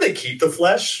did they keep the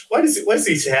flesh? Why does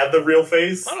he have the real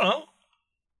face? I don't know.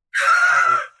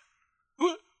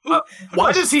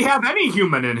 Why does he have any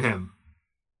human in him?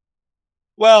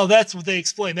 Well, that's what they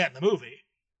explain that in the movie.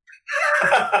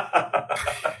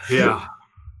 Yeah.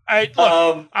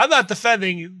 I'm not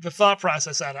defending the thought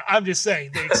process on it. I'm just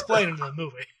saying they explain it in the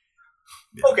movie.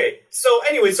 Okay, so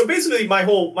anyway, so basically my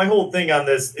whole thing on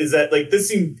this is that like this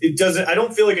scene, I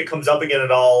don't feel like it comes up again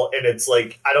at all, and it's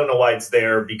like I don't know why it's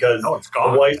there because it's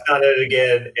gone. The wife's not in it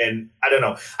again, and I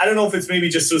don't know if it's maybe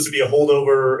just supposed to be a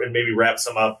holdover and maybe wrap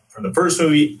some up from the first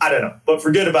movie. I don't know, but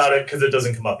forget about it because it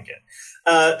doesn't come up again.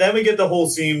 Then we get the whole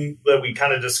scene that we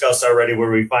kind of discussed already, where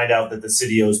we find out that the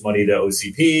city owes money to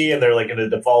OCP, and they're like in a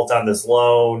default on this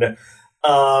loan.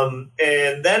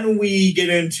 And then we get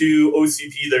into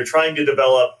OCP. They're trying to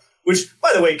develop, which,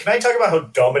 by the way, can I talk about how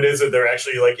dumb it is that they're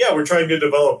actually like, yeah, we're trying to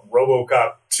develop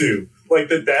RoboCop 2. Like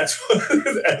that's what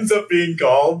it ends up being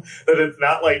called, that it's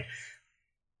not like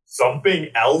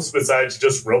something else besides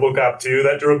just RoboCop 2.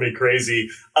 That drove me crazy.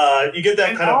 You get that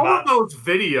and kind all of... All of those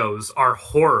videos are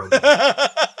horrible.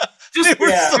 Just they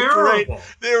were so great.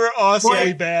 They were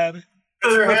awesomely bad.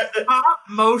 The stop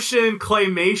motion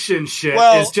claymation shit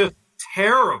is just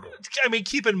terrible. I mean,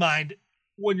 keep in mind,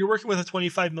 when you're working with a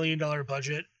 $25 million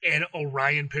budget and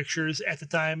Orion Pictures at the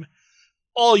time,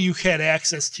 all you had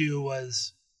access to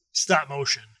was stop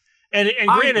motion. And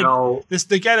granted,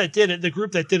 the guy that did it, the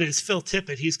group that did it is Phil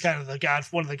Tippett. He's kind of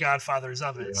one of the godfathers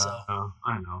of it. Yeah, so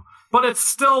I know. But it's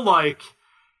still like,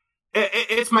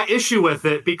 it's my issue with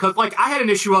it because like I had an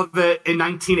issue of it in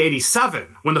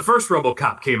 1987 when the first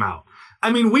RoboCop came out.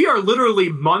 I mean, we are literally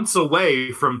months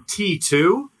away from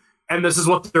T2. And this is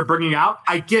what they're bringing out.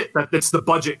 I get that it's the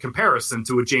budget comparison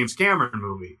to a James Cameron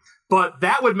movie. But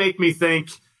that would make me think,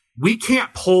 we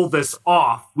can't pull this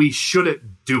off. We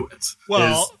shouldn't do it.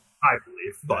 Well, I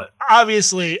believe. But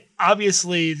obviously,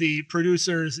 the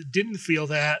producers didn't feel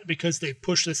that because they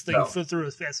pushed this thing through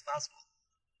as fast as possible.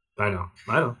 I know.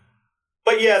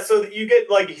 But yeah, so you get,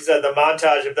 like he said, the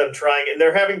montage of them trying, and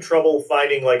they're having trouble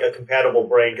finding like a compatible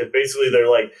brain because basically they're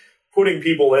like putting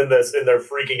people in this and they're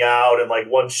freaking out, and like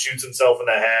one shoots himself in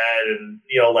the head, and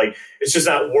like it's just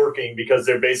not working because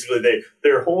they're basically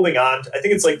they're holding on. I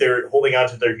think it's like they're holding on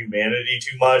to their humanity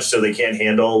too much, so they can't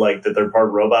handle like that they're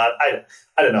part robot. I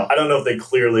don't know. I don't know if they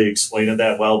clearly explain it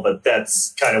that well, but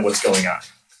that's kind of what's going on.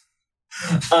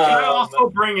 Can I also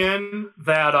bring in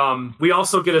that we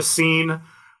also get a scene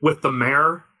with the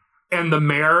mayor, and the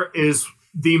mayor is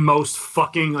the most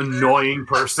fucking annoying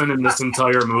person in this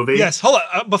entire movie. Yes, hold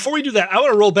on. Before we do that, I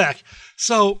want to roll back.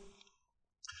 So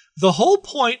the whole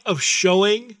point of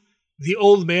showing the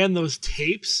old man those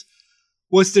tapes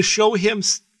was to show him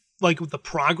like the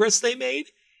progress they made.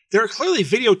 There are clearly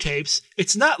videotapes.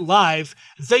 It's not live.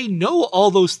 They know all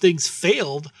those things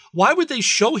failed. Why would they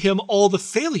show him all the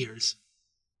failures?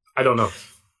 I don't know.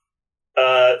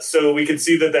 So we can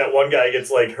see that one guy gets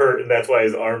like hurt, and that's why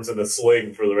his arm's in a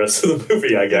sling for the rest of the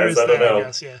movie. I guess I don't know. I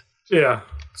guess, yeah,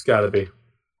 it's got to be.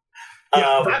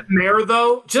 That mayor,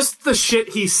 though, just the shit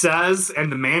he says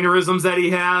and the mannerisms that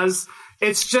he has,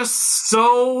 it's just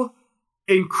so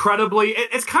incredibly.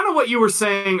 It's kind of what you were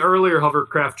saying earlier,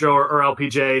 Hovercraft Joe or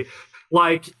LPJ.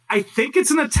 Like, I think it's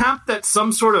an attempt at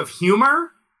some sort of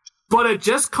humor, but it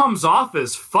just comes off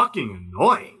as fucking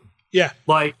annoying. Yeah,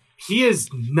 like. He is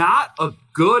not a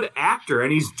good actor,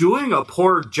 and he's doing a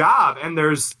poor job, and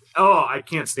I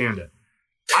can't stand it.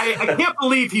 I can't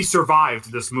believe he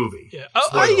survived this movie. Yeah.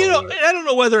 I don't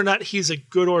know whether or not he's a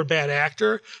good or bad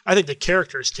actor. I think the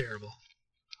character is terrible.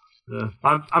 Yeah,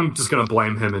 I'm just going to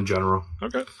blame him in general.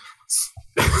 Okay.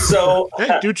 So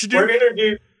hey, do what you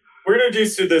do. We're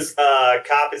introduced to this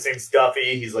cop. His name's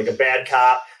Duffy. He's like a bad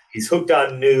cop. He's hooked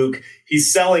on Nuke.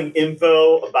 He's selling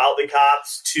info about the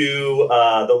cops to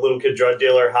the little kid drug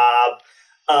dealer,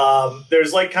 Hobb.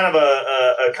 There's like kind of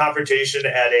a confrontation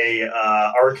at a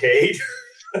arcade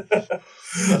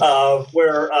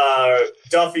where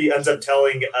Duffy ends up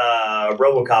telling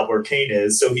RoboCop where Kane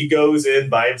is. So he goes in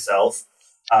by himself.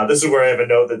 This is where I have a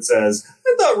note that says,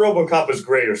 I thought RoboCop was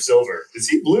gray or silver. Is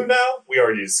he blue now? We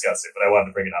already discussed it, but I wanted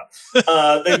to bring it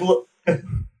up.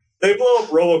 They blow up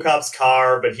RoboCop's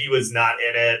car, but he was not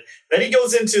in it. Then he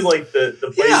goes into like the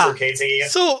place where Kane's hanging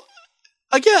out. So,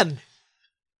 again,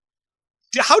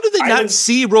 how did they not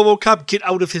see RoboCop get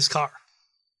out of his car?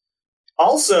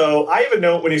 Also, I have a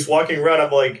note when he's walking around. I'm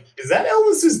like, is that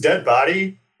Elvis's dead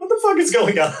body? What the fuck is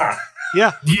going on?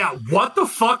 Yeah. Yeah, what the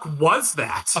fuck was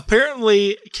that?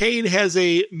 Apparently, Kane has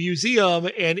a museum,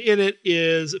 and in it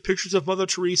is pictures of Mother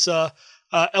Teresa,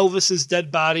 Elvis's dead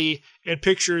body, and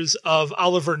pictures of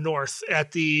Oliver North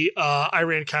at the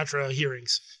Iran-Contra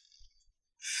hearings.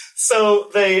 So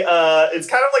they, it's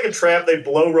kind of like a trap. They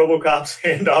blow RoboCop's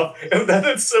hand off, and then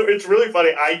it's really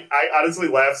funny. I honestly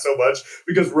laugh so much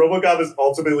because RoboCop is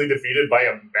ultimately defeated by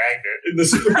a magnet in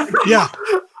this movie. Yeah.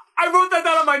 I wrote that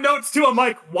down on my notes too. I'm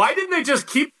like, why didn't they just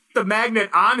keep the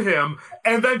magnet on him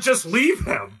and then just leave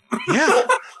him? Yeah.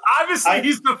 Obviously,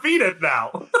 he's defeated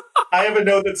now. I have a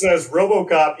note that says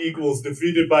RoboCop equals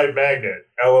defeated by magnet.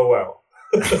 LOL.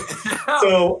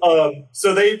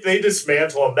 So they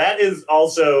dismantle him. That is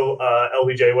also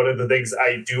LPJ. One of the things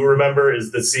I do remember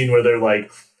is the scene where they're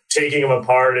like taking him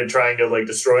apart and trying to like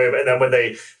destroy him, and then when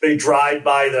they drive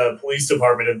by the police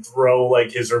department and throw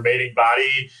like his remaining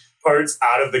body parts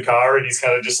out of the car, and he's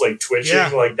kind of just like twitching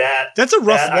like that. That's a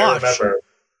rough watch. I remember.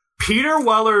 Peter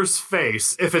Weller's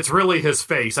face, if it's really his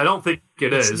face, I don't think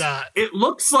it's not. It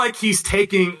looks like he's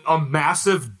taking a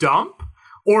massive dump,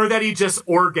 or that he just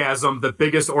orgasmed the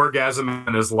biggest orgasm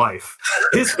in his life.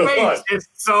 His face is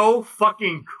so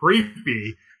fucking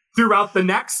creepy throughout the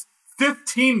next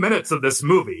 15 minutes of this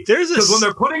movie. Because when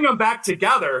they're putting them back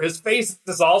together, his face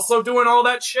is also doing all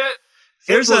that shit.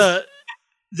 There's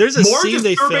a more scene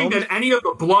they filmed than any of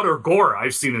the blood or gore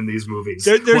I've seen in these movies.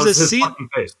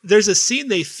 There's a scene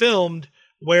they filmed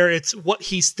where it's what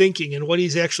he's thinking and what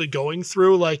he's actually going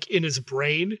through, like in his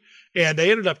brain, and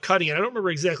they ended up cutting it. I don't remember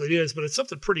exactly what it is, but it's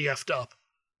something pretty effed up.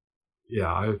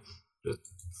 Yeah.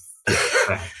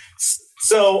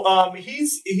 So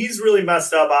he's really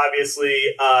messed up,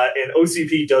 obviously, and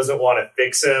OCP doesn't want to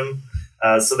fix him.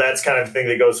 So that's kind of the thing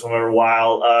that goes for a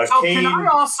while. Can I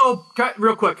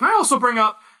also bring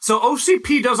up, so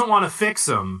OCP doesn't want to fix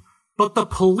him, but the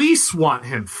police want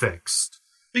him fixed.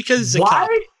 Because why?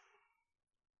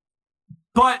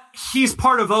 But he's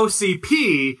part of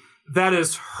OCP that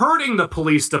is hurting the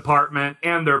police department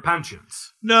and their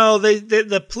pensions. No,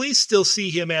 the police still see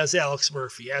him as Alex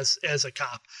Murphy, as a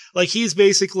cop. Like, he's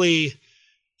basically,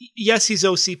 yes, he's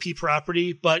OCP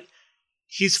property, but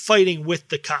he's fighting with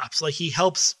the cops. Like, he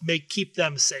helps keep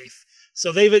them safe.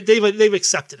 So they've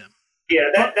accepted him.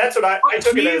 Yeah, that's what I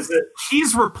took it as.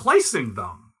 He's replacing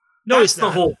them. No, that's he's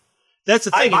not. That's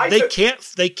the thing.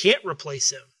 They can't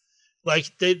replace him. Like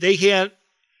they can't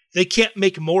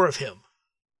make more of him.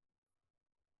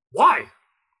 Why?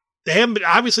 They haven't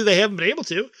been able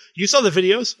to. You saw the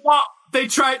videos. Well, they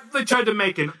tried to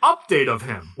make an update of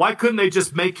him. Why couldn't they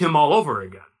just make him all over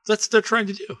again? That's what they're trying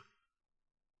to do.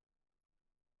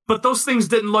 But those things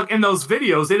didn't look, in those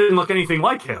videos, they didn't look anything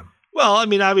like him. Well, I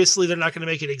mean, obviously they're not going to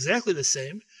make it exactly the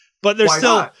same, but they're Why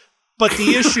still. not? But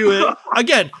the issue is,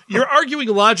 again, you're arguing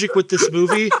logic with this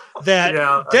movie.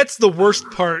 That's the worst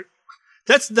part.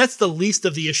 That's the least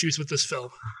of the issues with this film.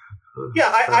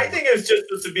 Yeah, I think it was just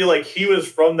supposed to be like he was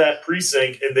from that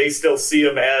precinct and they still see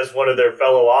him as one of their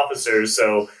fellow officers.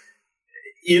 So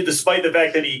despite the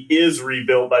fact that he is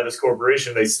rebuilt by this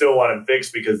corporation, they still want him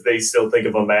fixed because they still think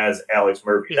of him as Alex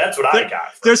Murphy. That's what I got.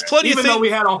 There's plenty Even though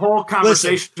we had a whole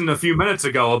conversation a few minutes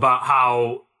ago about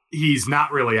how he's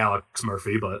not really Alex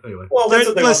Murphy, but anyway. Well,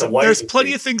 there's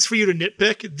plenty of things for you to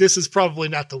nitpick. This is probably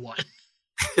not the one.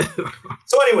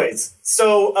 So anyways,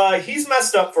 he's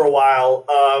messed up for a while.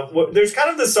 There's kind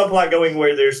of this subplot going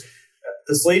where there's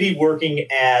this lady working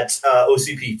at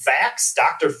OCP Fax,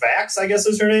 Dr. Fax, I guess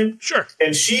is her name. Sure.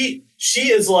 And she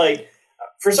is like,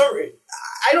 for some reason,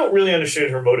 I don't really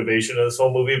understand her motivation in this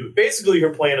whole movie, but basically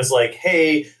her plan is like,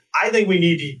 hey, I think we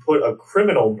need to put a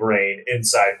criminal brain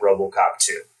inside RoboCop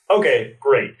 2. Okay,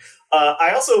 great.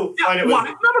 I also find it was...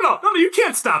 No, you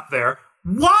can't stop there.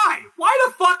 Why? Why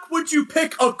the fuck would you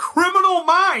pick a criminal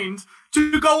mind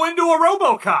to go into a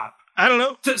RoboCop? I don't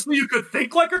know. So you could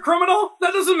think like a criminal?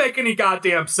 That doesn't make any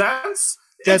goddamn sense.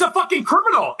 It's a fucking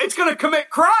criminal. It's going to commit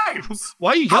crimes.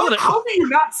 Why are you yelling at us? How do you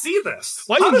not see this?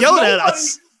 Why are you yelling at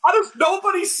us? How does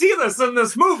nobody see this in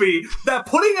this movie, that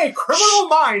putting a criminal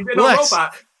mind in a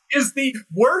robot is the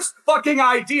worst fucking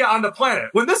idea on the planet?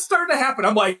 When this started to happen,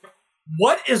 I'm like,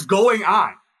 what is going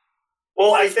on?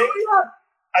 Well, I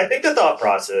think the thought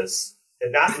process,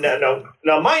 and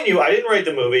now mind you, I didn't write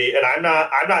the movie, and I'm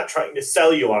not trying to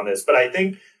sell you on this, but I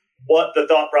think what the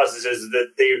thought process is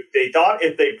that they thought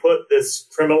if they put this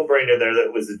criminal brain in there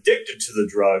that was addicted to the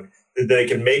drug, that they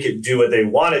can make it do what they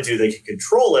want to do, they can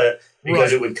control it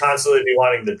because it would constantly be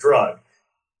wanting the drug.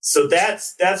 So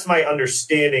that's my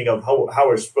understanding of how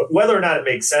whether or not it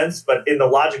makes sense, but in the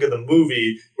logic of the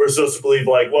movie, we're supposed to believe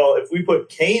like, well, if we put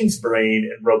Kane's brain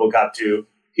in RoboCop 2,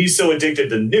 he's so addicted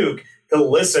to Nuke, he'll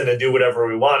listen and do whatever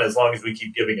we want as long as we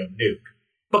keep giving him Nuke.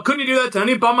 But couldn't you do that to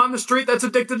any bum on the street that's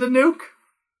addicted to Nuke?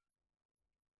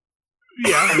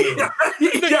 Yeah, I mean,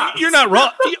 you're not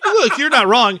wrong. Look, you're not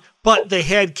wrong, but they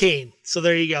had Kane, so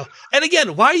there you go. And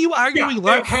again, why are you arguing?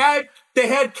 They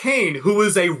had Kane, who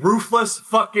is a ruthless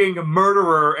fucking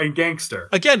murderer and gangster.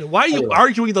 Again, why are you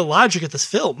arguing the logic of this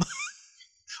film?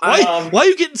 Why are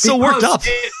you getting so worked up?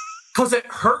 Because it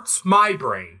hurts my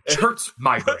brain. It hurts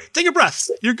my brain. Take a breath.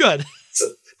 You're good.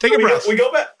 Take a breath. We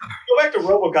go back to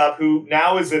RoboCop, who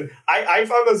now is in. I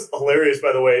found this hilarious,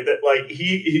 by the way, that like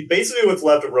he basically what's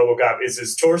left of RoboCop is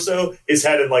his torso, his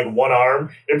head, and like one arm,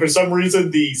 and for some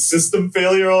reason the system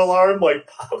failure alarm like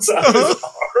pops out of his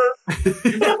arm.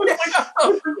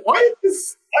 Why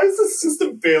is the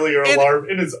system failure alarm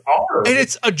in his arm? And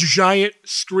it's a giant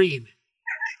screen.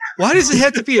 Why does it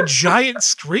have to be a giant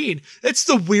screen? It's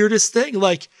the weirdest thing.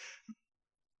 Like,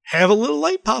 have a little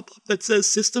light pop up that says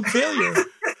system failure.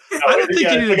 I don't think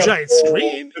you need a giant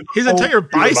screen. His entire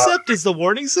bicep is the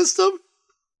warning system.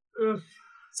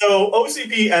 So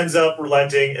OCP ends up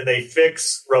relenting and they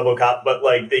fix RoboCop, but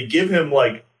like they give him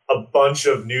like a bunch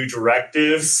of new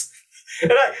directives.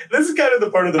 And this is kind of the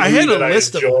part of the movie that I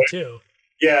enjoy. Of them too.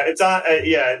 Yeah, it's on.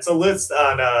 It's a list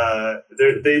on.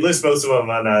 They list most of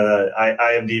them on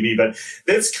IMDb, but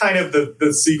that's kind of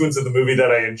the sequence of the movie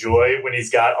that I enjoy when he's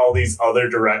got all these other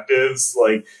directives.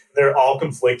 Like they're all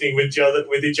conflicting with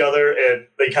each other, and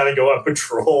they kind of go on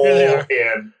patrol. And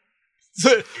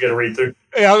you gotta read through.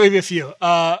 Yeah, I'll give you a few.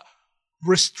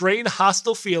 Restrain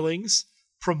hostile feelings,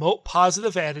 promote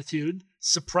positive attitude,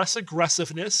 suppress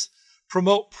aggressiveness,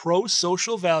 promote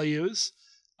pro-social values,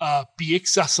 be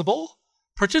accessible.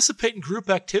 Participate in group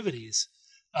activities.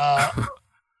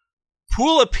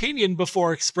 Pool opinion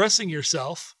before expressing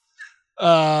yourself.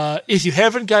 If you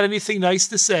haven't got anything nice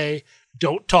to say,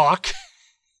 don't talk.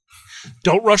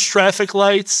 Don't rush traffic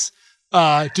lights.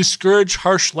 Discourage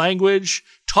harsh language.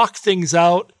 Talk things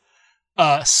out.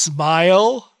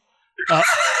 Smile.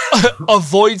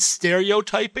 Avoid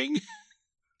stereotyping.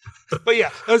 But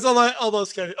yeah, there's all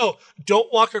those kind of... Oh,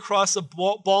 don't walk across a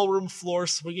ballroom floor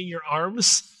swinging your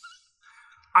arms.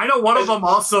 I know one of them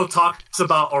also talks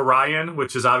about Orion,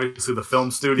 which is obviously the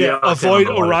film studio. Yeah,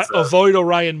 avoid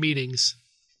Orion meetings.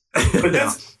 But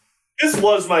this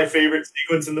was my favorite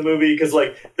sequence in the movie because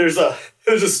like there's a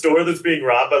store that's being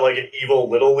robbed by like an evil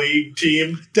Little League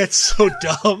team. That's so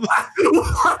dumb.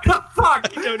 What the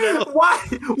fuck? I don't know.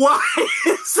 Why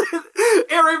is it?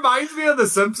 It reminds me of the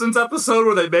Simpsons episode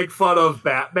where they make fun of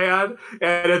Batman,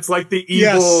 and it's like the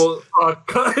evil,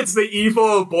 it's the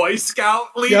evil Boy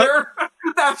Scout leader. Yep.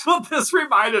 That's what this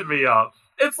reminded me of.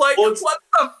 It's like, what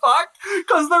the fuck?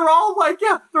 Because they're all like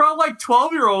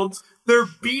 12-year-olds. They're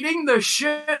beating the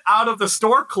shit out of the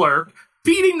store clerk,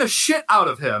 beating the shit out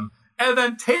of him, and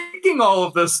then taking all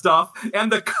of this stuff,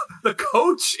 and the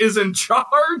coach is in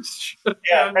charge.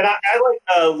 Yeah, and I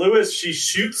like Lewis. She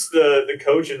shoots the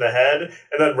coach in the head,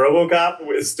 and then RoboCop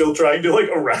is still trying to like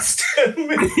arrest him.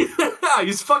 Yeah,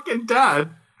 he's fucking dead.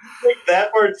 Like,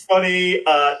 that part's funny.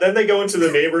 Then they go into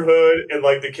the neighborhood, and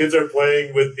like the kids are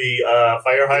playing with the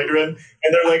fire hydrant,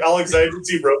 and they're like all excited to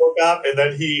see RoboCop, and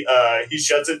then he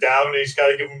shuts it down, and he's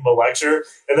kind of giving him a lecture.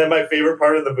 And then my favorite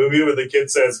part of the movie when the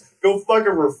kid says, "Go fuck a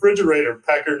refrigerator,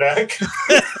 peckerneck."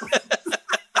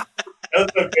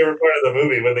 That's my favorite part of the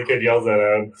movie when the kid yells at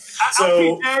him.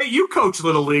 So LPJ, you coach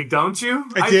Little League, don't you?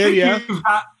 I did, yeah.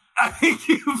 I think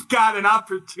you've got an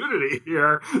opportunity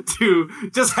here to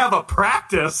just have a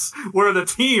practice where the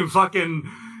team fucking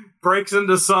breaks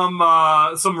into some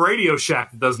Radio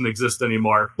Shack that doesn't exist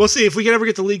anymore. We'll see if we can ever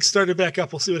get the league started back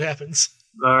up. We'll see what happens.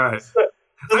 All right.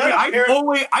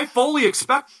 I fully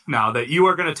expect now that you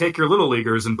are going to take your little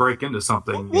leaguers and break into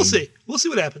something. We'll see. We'll see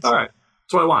what happens. All right.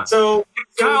 That's what I want. So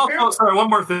can I also sorry,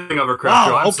 one more thing over Chris.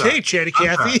 Oh, okay, Chatty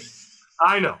Cathy.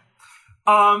 I know.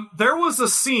 There was a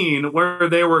scene where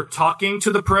they were talking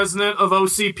to the president of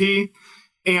OCP,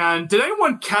 and did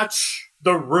anyone catch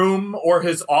the room or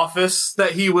his office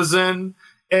that he was in,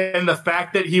 and the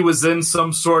fact that he was in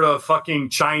some sort of fucking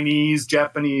Chinese,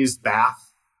 Japanese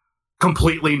bath,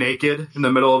 completely naked in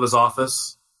the middle of his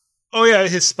office? Oh yeah,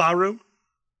 his spa room?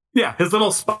 Yeah, his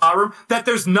little spa room, that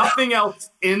there's nothing else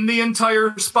in the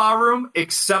entire spa room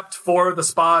except for the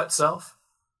spa itself.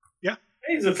 Yeah.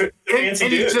 He's a fancy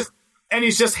dude.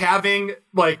 He's just having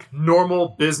like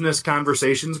normal business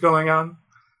conversations going on.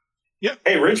 Yeah.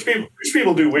 Hey, rich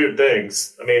people do weird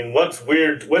things. I mean, what's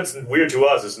weird to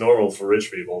us is normal for rich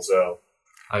people. So,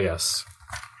 I guess.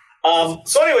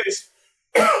 So, anyways,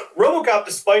 RoboCop,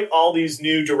 despite all these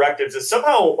new directives, is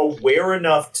somehow aware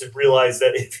enough to realize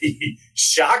that if he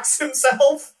shocks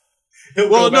himself, he'll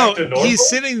go back to normal. He's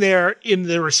sitting there in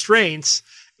the restraints.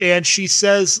 And she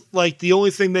says, like, the only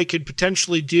thing they could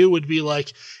potentially do would be,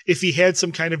 like, if he had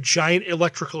some kind of giant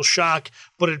electrical shock,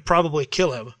 but it'd probably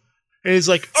kill him. And he's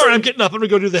like, all right, I'm getting up. I'm going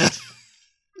to go do that.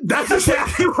 That's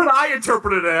exactly what I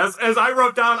interpreted it as I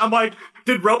wrote down. I'm like,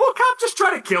 did RoboCop just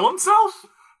try to kill himself?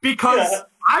 Because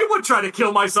I would try to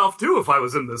kill myself, too, if I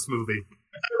was in this movie.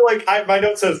 Like, my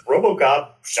note says,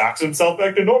 RoboCop shocks himself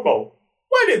back to normal.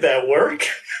 Why did that work?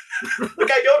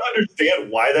 Like, I don't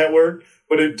understand why that worked,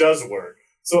 but it does work.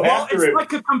 So it's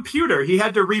like a computer. He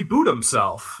had to reboot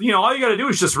himself. You know, all you got to do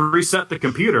is just reset the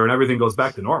computer and everything goes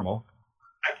back to normal.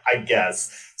 I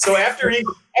guess. So after he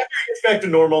gets back to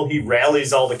normal, he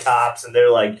rallies all the cops and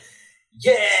they're like,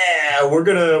 yeah, we're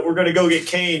gonna go get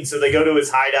Kane. So they go to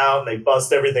his hideout and they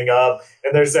bust everything up.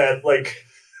 And there's that like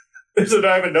I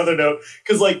have another note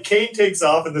because like Kane takes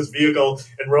off in this vehicle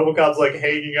and RoboCop's like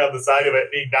hanging on the side of it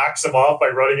and he knocks him off by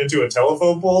running into a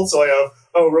telephone pole. So I have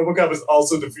RoboCop is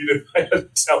also defeated by a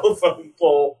telephone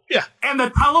pole. Yeah, and the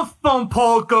telephone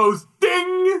pole goes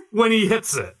ding when he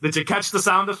hits it. Did you catch the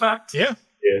sound effect? Yeah.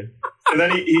 And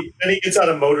then he gets on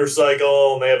a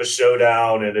motorcycle and they have a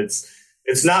showdown and it's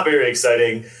not very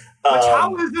exciting.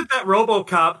 How is it that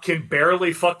RoboCop can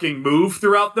barely fucking move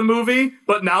throughout the movie,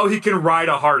 but now he can ride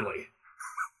a Harley?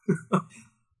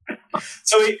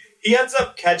 So he ends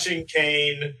up catching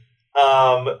Kane.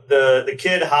 The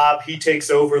kid Hop, he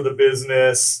takes over the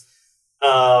business.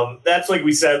 That's like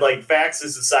we said, like Fax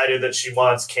has decided that she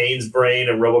wants Kane's brain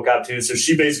and RoboCop 2, so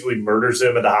she basically murders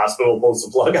him at the hospital, pulls the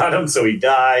plug on him, so he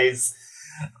dies.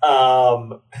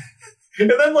 And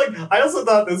then, like, I also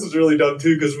thought this was really dumb,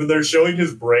 too, because when they're showing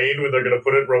his brain, when they're going to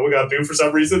put it in RoboCop 2, for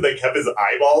some reason, they kept his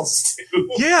eyeballs, too.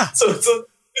 Yeah. So it's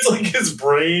like his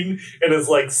brain and his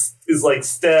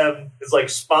stem, his, like,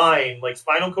 spine, like,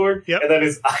 spinal cord, yep. And then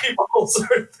his eyeballs are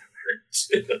there,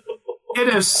 too.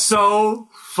 It is so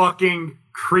fucking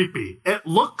creepy. It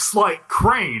looks like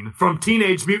Crane from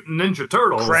Teenage Mutant Ninja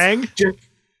Turtles. Krang?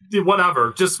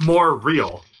 Whatever, just more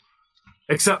real.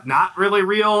 Except not really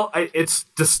real. It's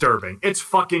disturbing. It's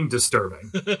fucking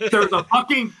disturbing.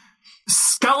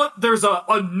 skeleton. There's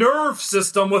a nerve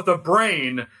system with a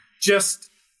brain just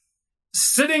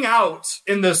sitting out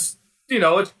in this.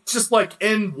 It's just like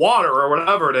in water or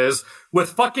whatever it is with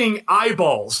fucking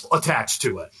eyeballs attached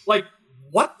to it. Like,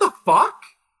 what the fuck?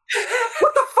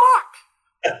 What the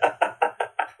fuck?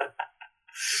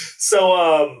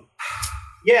 So,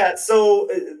 so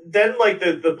then, like,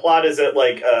 the plot is that,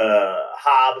 like,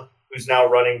 Hobb, who's now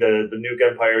running the Nuke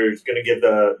Empire, is going to give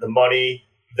the money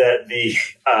that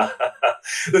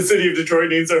the city of Detroit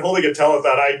needs. They're holding a telethon.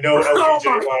 I know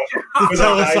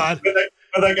LPJ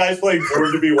but that guy's playing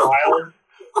Born to Be Wild.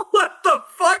 What the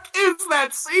fuck is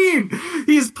that scene?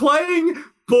 He's playing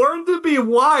Born to Be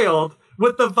Wild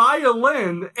with the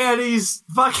violin, and he's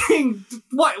fucking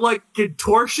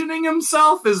contortioning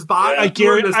himself, his body. I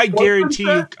guarantee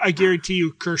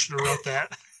you, Kirshner wrote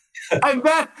that. And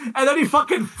then he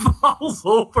fucking falls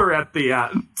over at the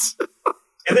end.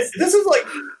 And this is like,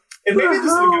 and maybe this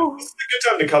is a good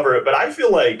time to cover it, but I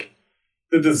feel like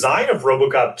the design of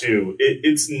RoboCop 2,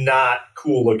 it's not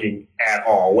cool looking at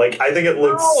all. Like, I think it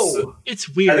looks... No, it's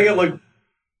weird. I think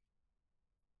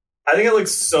it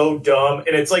looks so dumb. And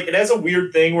it's like, it has a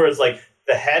weird thing where it's like,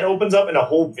 the head opens up and a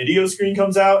whole video screen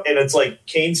comes out, and it's like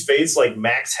Kane's face, like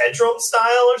Max Headroom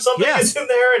style or something is in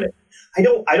there. And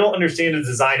I don't understand the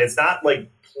design. It's not, like,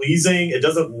 pleasing. It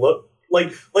doesn't look...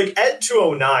 Like Ed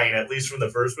 209, at least from the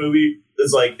first movie,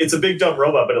 is like, it's a big dumb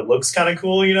robot, but it looks kind of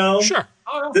cool, Sure.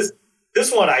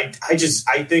 This one, I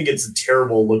think it's a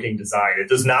terrible looking design. It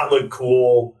does not look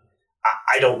cool.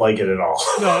 I don't like it at all.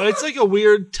 No, it's like a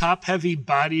weird top heavy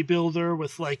bodybuilder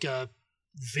with like a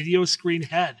video screen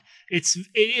head. It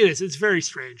is. It's very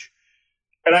strange.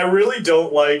 And I really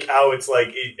don't like how it's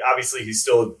like, obviously he's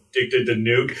still addicted to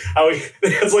Nuke. How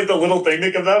it's like the little thing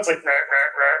that comes out. It's like,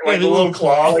 like a little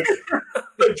claw, like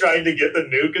trying to get the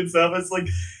nuke and stuff. It's like,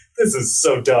 this is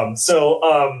so dumb. So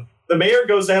the mayor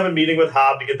goes to have a meeting with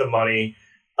Hobb to get the money.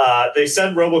 They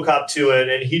send RoboCop to it,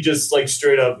 and he just like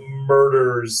straight up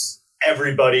murders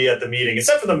everybody at the meeting,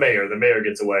 except for the mayor. The mayor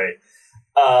gets away.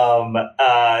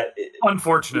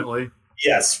 Unfortunately.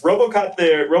 Yes,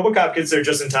 RoboCop gets there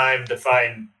just in time to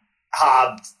find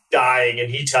Hobb dying,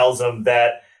 and he tells him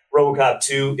that RoboCop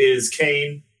 2 is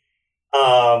Kane.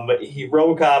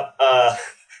 RoboCop,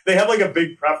 they have like a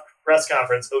big press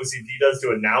conference OCP does to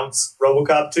announce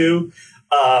RoboCop 2.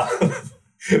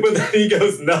 But then he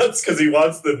goes nuts because he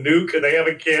wants the nuke, and they have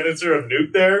a canister of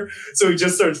nuke there. So he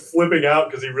just starts flipping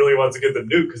out because he really wants to get the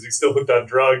nuke because he's still hooked on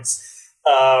drugs.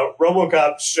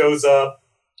 RoboCop shows up,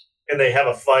 and they have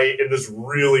a fight in this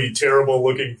really terrible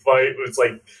looking fight. It's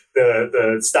like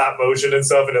the stop motion and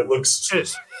stuff, and it looks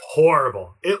just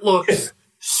horrible. It looks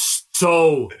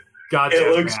so goddamn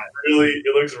it looks bad.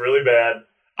 It looks really bad.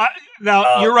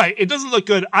 You're right. It doesn't look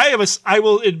good. I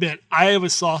will admit I have a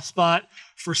soft spot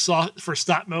for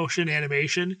stop motion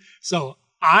animation. So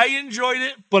I enjoyed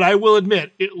it, but I will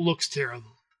admit it looks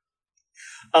terrible.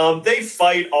 They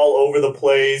fight all over the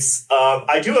place.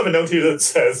 I do have a note here that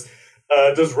says,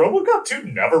 does RoboCop 2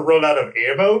 never run out of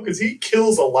ammo? Because he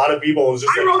kills a lot of people. It's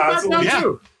just I like wrote constantly. that down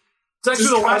too. It's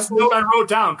actually the last note I wrote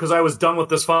down because I was done with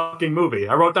this fucking movie.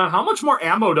 I wrote down, how much more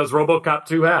ammo does RoboCop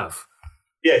 2 have?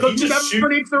 Yeah, he just never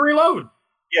needs to reload.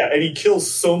 Yeah, and he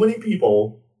kills so many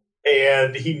people,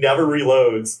 and he never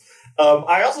reloads.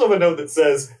 I also have a note that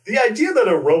says, the idea that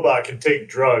a robot can take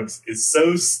drugs is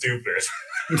so stupid.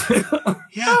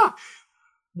 Yeah.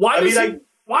 Why does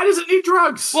it need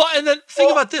drugs? Well, and then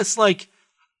think about this, like,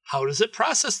 how does it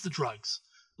process the drugs?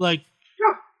 Like,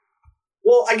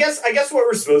 well, I guess what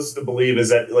we're supposed to believe is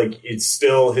that, like, it's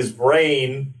still his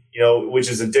brain, which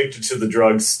is addicted to the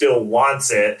drugs, still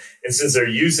wants it, and since they're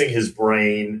using his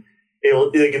brain,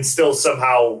 it can still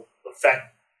somehow affect.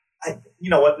 You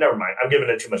know what? Never mind. I'm giving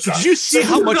it too much time. Did you see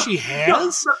how much he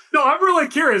has? No, I'm really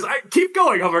curious. Keep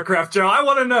going, Hovercraft Joe. I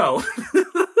want to know.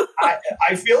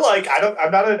 I feel like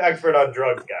I'm not an expert on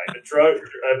drugs, guy.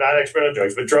 I'm not an expert on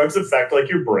drugs, but drugs affect like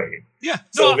your brain. Yeah.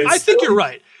 So I think you're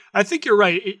right. I think you're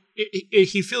right.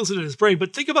 He feels it in his brain.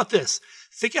 But think about this.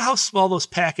 Think of how small those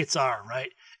packets are,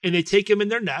 right? And they take him in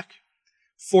their neck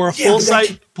for a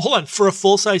full-size. Hold on, for a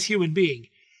full-size human being.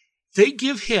 They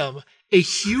give him a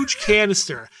huge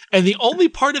canister, and the only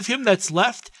part of him that's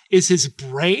left is his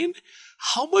brain.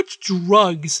 How much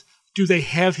drugs do they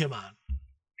have him on?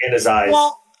 In his eyes.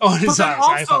 Well, in his eyes.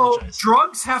 I apologize.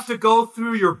 Drugs have to go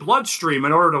through your bloodstream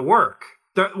in order to work.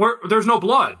 There's no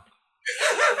blood.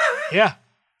 Yeah.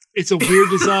 It's a weird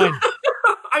design.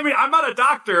 I mean, I'm not a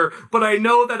doctor, but I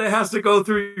know that it has to go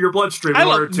through your bloodstream in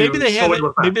order to maybe they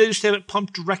just have it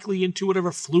pumped directly into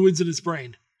whatever fluids in his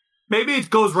brain. Maybe it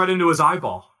goes right into his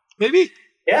eyeball. Maybe.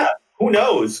 Yeah. Who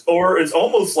knows? Or it's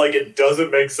almost like it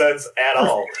doesn't make sense at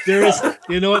all. There is,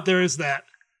 you know what? There is that.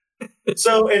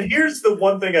 So, and here's the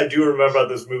one thing I do remember about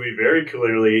this movie very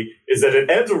clearly is that it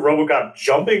ends with RoboCop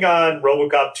jumping on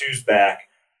RoboCop 2's back,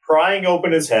 prying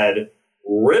open his head,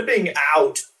 ripping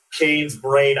out Kane's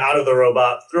brain out of the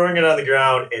robot, throwing it on the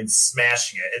ground, and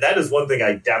smashing it. And that is one thing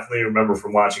I definitely remember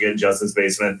from watching it in Justin's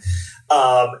basement.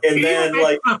 And then,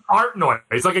 like, the fart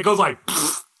noise, like it goes like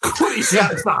when he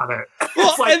steps on it.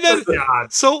 Well, Like, and then,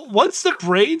 God. so once the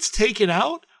brain's taken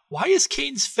out, why is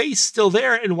Kane's face still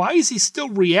there, and why is he still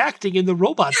reacting in the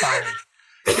robot body?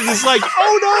 Because it's like,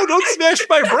 oh no, don't smash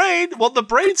my brain. Well, the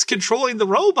brain's controlling the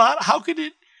robot. How could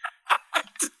it?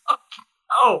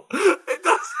 Oh, it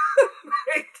doesn't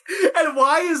make. And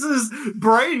why is his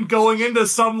brain going into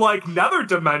some like nether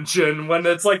dimension when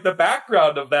it's like the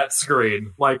background of that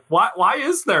screen? Like, why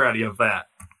is there any of that?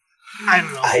 I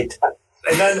don't know.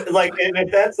 And then, like, and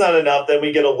if that's not enough, then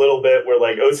we get a little bit where,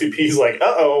 like, OCP's like,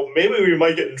 maybe we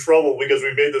might get in trouble because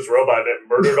we made this robot and it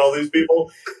murdered all these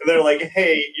people. And they're like,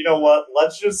 hey, you know what?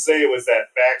 Let's just say it was that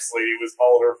Max lady. It was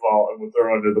all her fault and we'll throw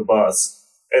her under the bus.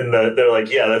 And they're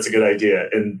like, yeah, that's a good idea.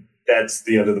 And that's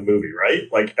the end of the movie,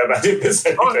 right? Like, I didn't miss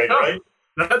anything, right?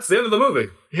 That's the end of the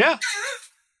movie. Yeah.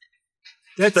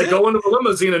 They go into the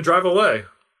limousine and drive away.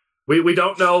 We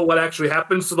don't know what actually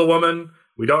happens to the woman.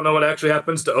 We don't know what actually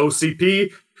happens to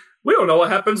OCP. We don't know what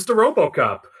happens to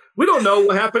RoboCop. We don't know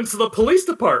what happens to the police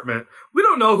department. We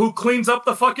don't know who cleans up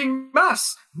the fucking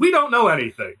mess. We don't know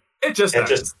anything. It just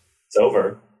ends. It's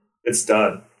over. It's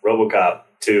done. RoboCop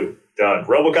 2, done.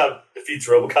 RoboCop defeats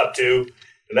RoboCop 2,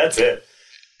 and that's it.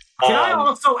 Can I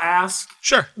also ask?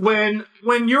 Sure. When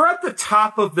you're at the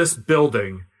top of this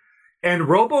building and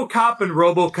RoboCop and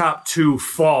RoboCop 2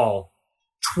 fall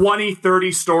 20,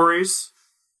 30 stories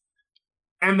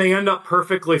and they end up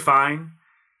perfectly fine,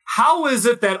 how is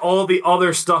it that all the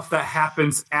other stuff that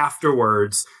happens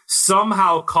afterwards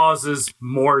somehow causes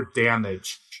more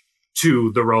damage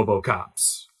to the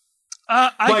RoboCops?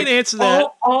 I can answer that.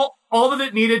 All that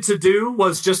it needed to do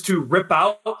was just to rip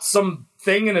out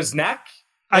something in his neck.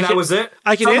 And that was it?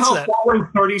 I can answer that. Falling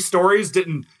 30 stories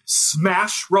didn't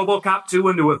smash RoboCop 2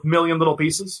 into a million little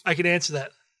pieces? I can answer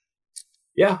that.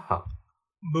 Yeah.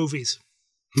 Movies.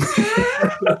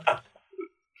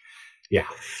 Yeah.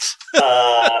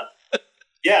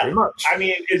 Yeah. Pretty much. I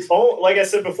mean, it's like I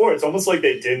said before, it's almost like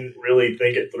they didn't really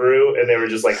think it through, and they were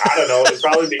just like, I don't know, it'd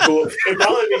probably be cool.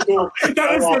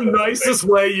 That is the nicest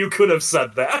way you could have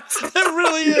said that. It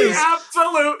really is. The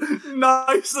absolute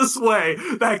nicest way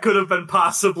that could have been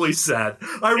possibly said.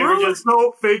 I really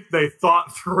don't think they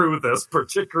thought through this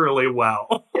particularly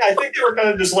well. Yeah, I think they were kind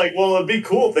of just like, well, it'd be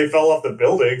cool if they fell off the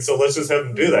building, so let's just have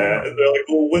them do that. And they're like,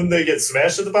 well, wouldn't they get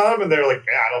smashed at the bottom? And they're like,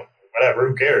 yeah, whatever,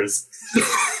 who cares?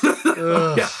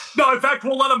 Yeah. No, in fact,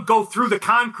 we'll let him go through the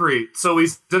concrete, so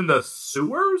he's in the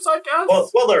sewers, I guess.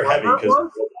 Well, they're heavy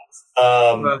because.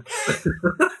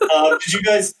 Did you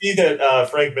guys see that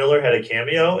Frank Miller had a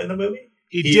cameo in the movie?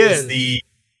 He did.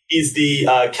 He's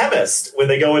the chemist when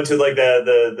they go into like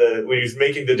the when he's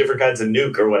making the different kinds of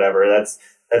nuke or whatever.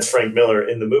 That's Frank Miller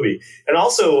in the movie. And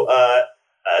also,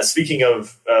 speaking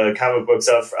of comic book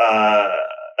stuff.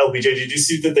 LBJ, did you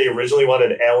see that they originally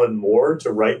wanted Alan Moore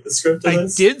to write the script of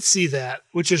this? I did see that,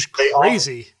 which is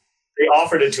crazy. They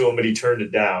offered it to him, but he turned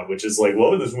it down, which is like,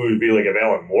 what would this movie be like if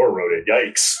Alan Moore wrote it?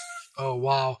 Yikes. Oh,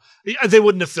 wow. They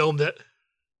wouldn't have filmed it.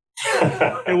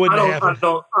 It wouldn't happen.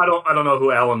 I don't know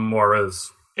who Alan Moore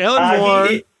is. Alan Moore.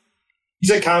 He's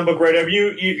a comic book writer.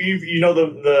 You know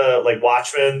the like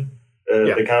Watchmen,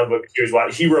 the comic book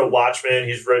series. He wrote Watchmen.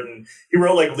 He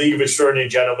wrote like League of Extraordinary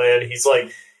Gentlemen.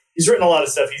 He's written a lot of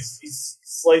stuff. He's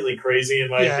slightly crazy in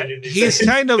my opinion. He's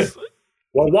kind of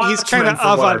he's kind of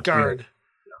avant-garde. Yeah.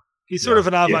 He's sort of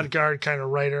an avant-garde kind of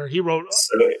writer. He wrote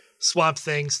Swamp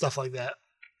Thing, stuff like that.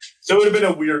 So it would have been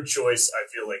a weird choice, I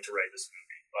feel like, to write this movie.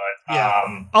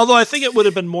 But although I think it would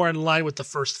have been more in line with the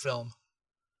first film.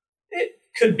 It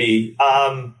could be.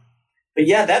 But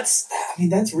yeah, that's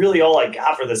really all I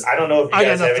got for this. I don't know if you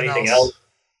guys have anything else.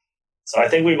 So I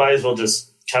think we might as well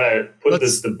just kind of put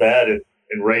this to bed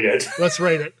and rate it. Let's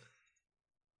rate it.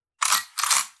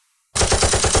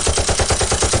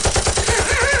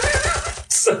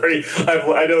 Sorry,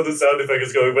 I know the sound effect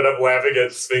is going, but I'm laughing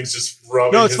at Sphinx just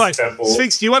rubbing his temple.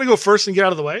 Sphinx, do you want to go first and get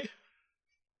out of the way?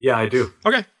 Yeah, I do.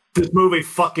 Okay. This movie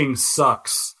fucking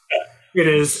sucks. It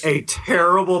is a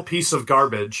terrible piece of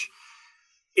garbage.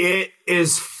 It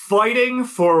is fighting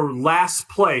for last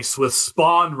place with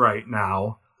Spawn right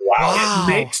now.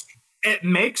 Wow. It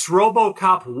makes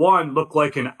RoboCop 1 look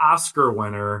like an Oscar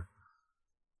winner.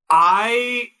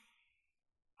 I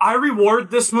reward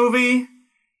this movie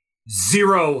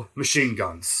 0 machine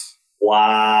guns.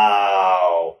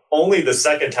 Wow. Only the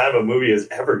second time a movie has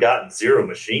ever gotten 0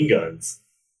 machine guns.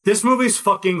 This movie's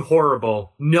fucking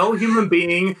horrible. No human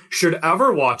being should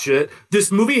ever watch it.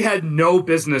 This movie had no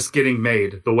business getting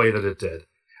made the way that it did.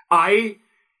 I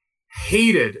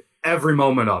hated every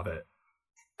moment of it.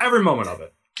 Every moment of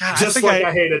it. God, just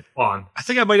I hated Spawn. I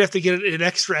think I might have to get an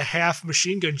extra half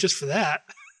machine gun just for that.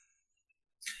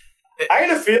 I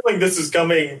had a feeling this is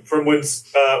coming from when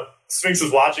Sphinx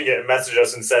was watching it and messaged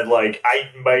us and said, like, I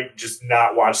might just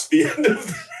not watch the end of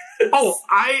this. Oh,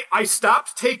 I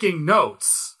stopped taking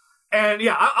notes. And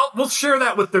yeah, we'll share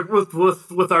that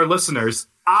with our listeners.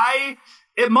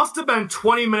 It must have been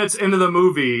 20 minutes into the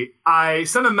movie. I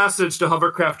sent a message to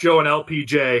Hovercraft Joe and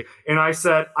LPJ, and I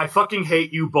said, I fucking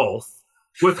hate you both.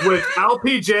 With which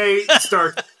LPJ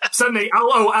starts sending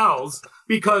LOLs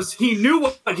because he knew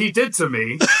what he did to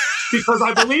me. Because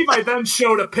I believe I then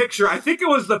showed a picture. I think it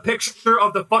was the picture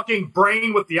of the fucking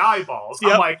brain with the eyeballs.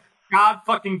 Yep. I'm like, God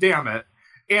fucking damn it.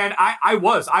 And I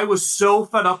was so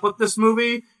fed up with this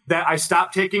movie that I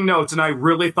stopped taking notes, and I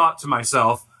really thought to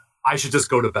myself, I should just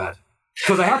go to bed.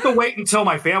 Because I have to wait until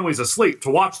my family's asleep to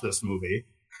watch this movie.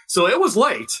 So it was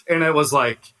late, and it was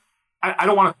like, I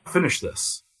don't want to finish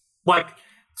this. Like,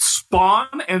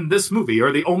 Spawn and this movie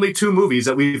are the only 2 movies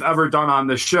that we've ever done on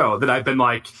this show that I've been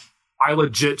like, I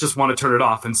legit just want to turn it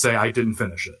off and say I didn't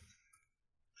finish it.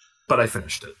 But I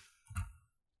finished it.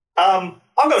 I'll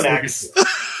go next.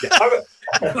 Yeah.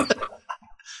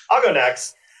 I'll go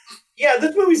next. Yeah,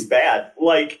 this movie's bad.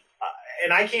 Like,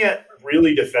 and I can't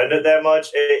really defend it that much.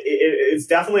 It's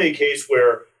definitely a case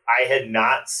where I had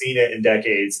not seen it in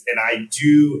decades, and I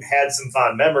had some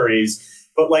fond memories.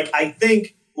 But like, I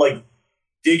think like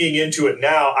digging into it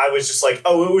now, I was just like,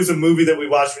 oh, it was a movie that we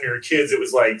watched when we were kids. It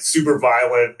was like super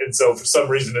violent, and so for some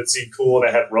reason it seemed cool and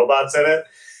it had robots in it.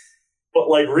 But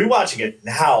like rewatching it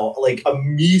now, like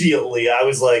immediately I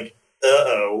was like,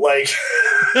 uh-oh, like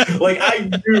I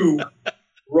knew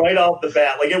right off the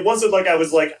bat. Like it wasn't like I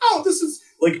was like, oh, this is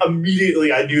like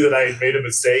immediately I knew that I had made a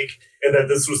mistake and that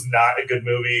this was not a good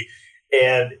movie.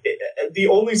 And the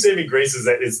only saving grace is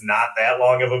that it's not that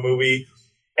long of a movie.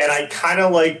 And I kind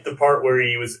of like the part where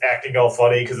he was acting all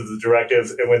funny because of the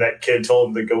directives, and when that kid told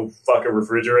him to go fuck a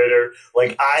refrigerator.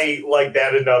 Like I like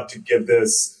that enough to give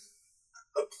this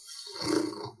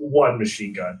 1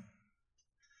 machine gun.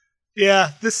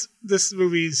 Yeah, this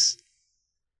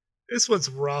one's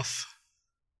rough.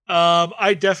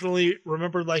 I definitely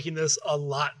remember liking this a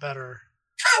lot better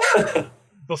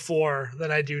before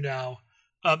than I do now.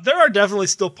 There are definitely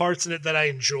still parts in it that I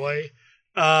enjoy,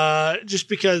 just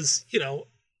because, you know,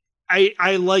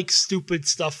 I like stupid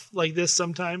stuff like this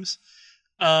sometimes.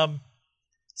 But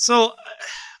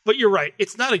you're right.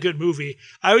 It's not a good movie.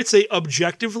 I would say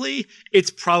objectively,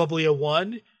 it's probably a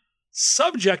 1.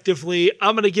 Subjectively,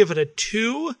 I'm going to give it a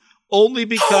 2 only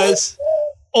because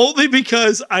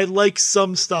I like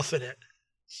some stuff in it.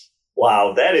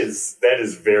 Wow, that is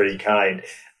very kind.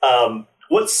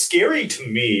 What's scary to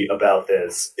me about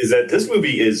this is that this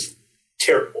movie is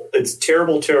terrible. It's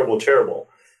terrible, terrible, terrible.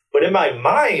 But in my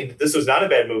mind, this was not a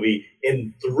bad movie,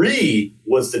 and 3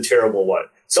 was the terrible one.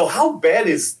 So how bad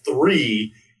is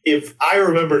 3 if I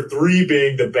remember 3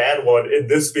 being the bad one and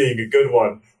this being a good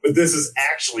one, but this is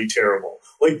actually terrible?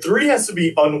 Like 3 has to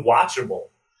be unwatchable.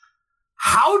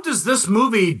 How does this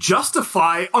movie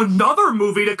justify another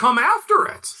movie to come after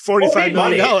it? $45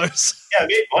 million. Yeah, it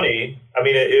made money. I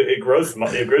mean, it grossed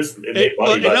money. It made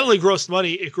money. It not only grossed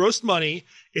money,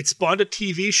 it spawned a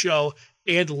TV show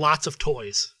and lots of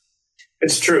toys.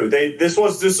 It's true. This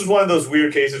was one of those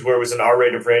weird cases where it was an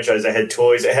R-rated franchise that had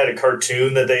toys. It had a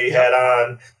cartoon that they had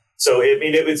on. So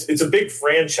it's a big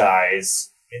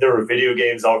franchise. I mean, there were video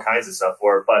games, all kinds of stuff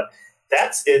for it. But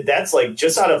that's it. That's like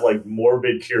just out of like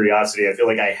morbid curiosity. I feel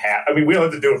like we don't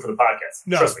have to do it for the podcast.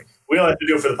 No. Trust me, we don't have to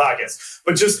do it for the podcast.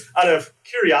 But just out of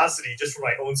curiosity, just for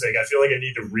my own sake, I feel like I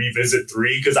need to revisit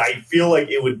 3 because I feel like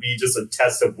it would be just a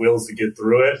test of wills to get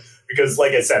through it. Because,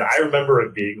 like I said, I remember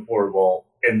it being horrible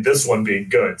and this one being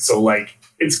good. So, like,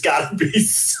 it's got to be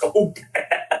so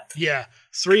bad. Yeah,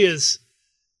 3's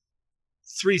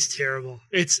terrible.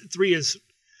 It's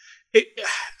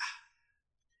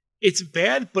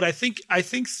bad, but I think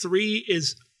 3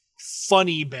 is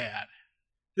funny bad.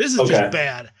 This is just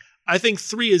bad. I think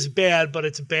 3 is bad, but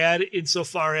it's bad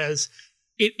insofar as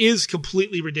it is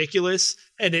completely ridiculous,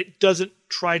 and it doesn't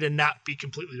try to not be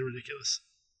completely ridiculous.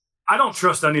 I don't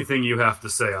trust anything you have to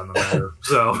say on the matter.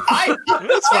 So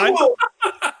that's fine.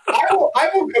 I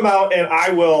will come out and I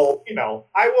will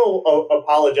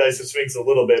apologize to Sphinx a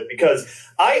little bit because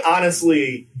I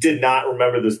honestly did not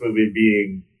remember this movie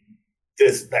being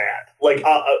this bad. Like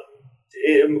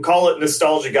call it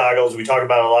nostalgia goggles. We talk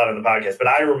about it a lot on the podcast, but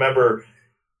I remember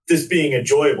this being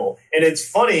enjoyable. And it's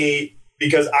funny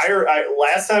because I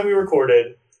last time we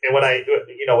recorded, and when I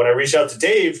reached out to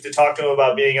Dave to talk to him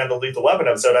about being on the Lethal Weapon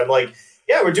episode, I'm like,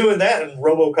 yeah, we're doing that in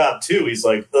RoboCop 2. He's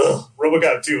like, ugh,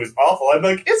 RoboCop 2 is awful. I'm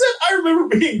like, is it? I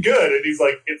remember being good. And he's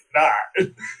like, it's not.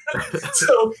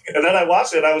 So, and then I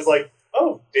watched it and I was like,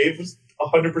 oh, Dave was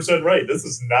 100% right. This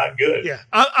is not good. Yeah.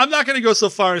 I'm not going to go so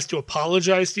far as to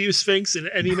apologize to you, Sphinx, in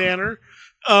any manner.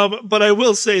 But I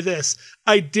will say this.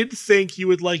 I did think you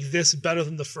would like this better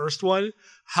than the first one.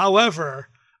 However,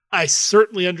 I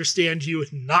certainly understand you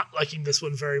not liking this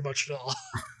one very much at all.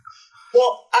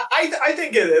 Well, I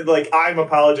think I'm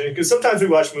apologizing because sometimes we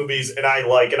watch movies and I'm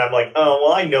like, oh,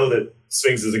 well, I know that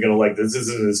Sphinx isn't going to like this. This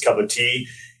isn't his cup of tea.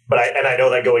 But I know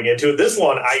that going into it. This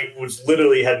one, I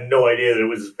literally had no idea that it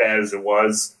was as bad as it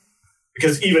was.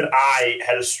 Because even I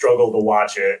had a struggle to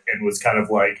watch it and was kind of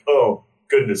like, oh,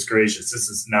 goodness gracious, this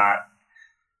is not.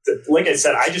 Like I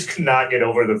said, I just could not get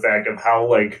over the fact of how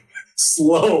like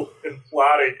slow and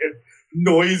plotting and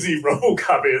noisy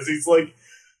RoboCop is. He's like,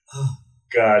 oh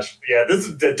gosh, yeah.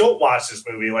 Don't watch this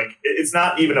movie. Like it's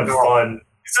not even a fun.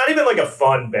 It's not even like a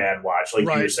fun bad watch. Like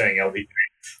you were saying, LB.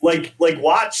 Like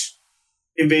watch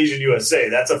Invasion USA.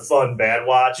 That's a fun bad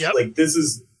watch. Yep. Like this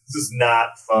is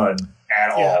not fun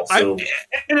at all. So.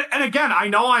 And again, I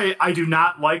know I do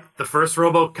not like the first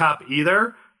RoboCop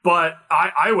either, but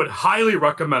I would highly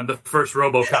recommend the first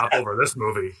RoboCop over this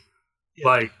movie. Yeah.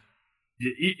 Like,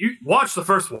 you watch the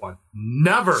first one.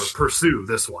 Never pursue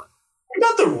this one. What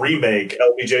about the remake,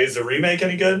 LBJ? Is the remake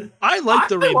any good? I like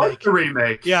the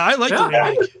remake. Yeah, I like the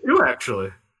remake. I do, actually.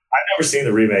 I've never seen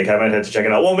the remake. I might have to check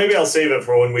it out. Well, maybe I'll save it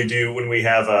for when we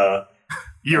have a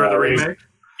year of the remake.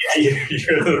 Yeah,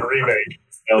 year of the remake.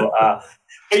 So,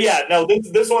 but yeah, no,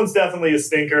 this one's definitely a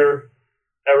stinker.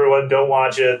 Everyone, don't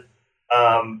watch it.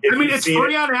 It's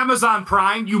free on Amazon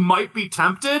Prime. You might be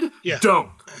tempted. Yeah. Don't.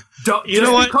 You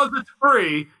know what? Because it's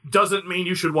free doesn't mean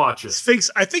you should watch it. Sphinx,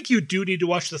 I think you do need to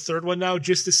watch the third one now,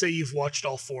 just to say you've watched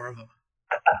all 4 of them.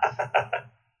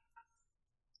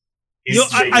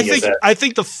 I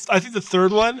think the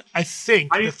third one.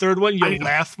 The third one you'll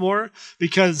laugh more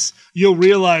because you'll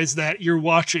realize that you're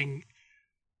watching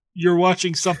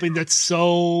something that's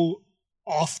so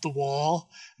off the wall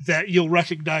that you'll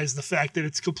recognize the fact that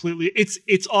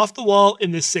it's off the wall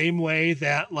in the same way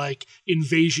that like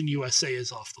Invasion USA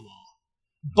is off the wall,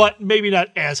 but maybe not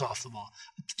as off the wall.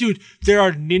 Dude, there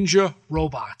are ninja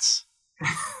robots.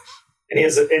 And he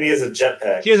has a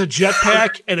jetpack. He has a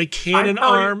jetpack and a cannon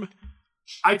arm.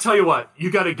 I tell you what,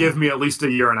 you got to give me at least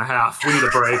a year and a half. We need a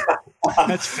break.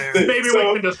 That's fair. Maybe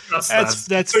we can discuss that.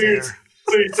 That's fair.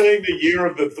 So you're saying the year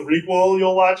of the threequel,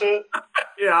 you'll watch it?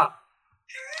 Yeah.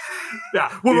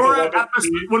 Yeah. When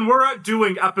we're at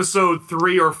doing episode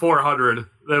 3 or 400,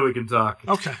 then we can talk.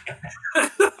 Okay. All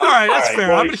right, that's fair.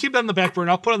 Well, I'm going to keep that in the back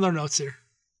burner. I'll put on their notes here.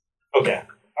 Okay.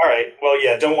 All right. Well,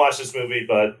 yeah, don't watch this movie,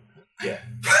 but yeah.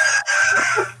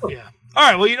 Yeah. All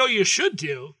right. Well, you know what you should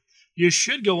do? You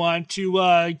should go on to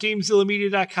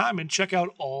GameZillaMedia.com and check out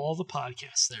all the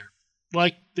podcasts there.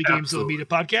 Like the GameZilla Media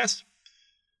podcast.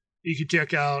 You can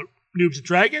check out Noobs and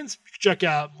Dragons. You can check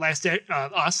out Last Action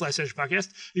Podcast.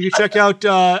 You can check out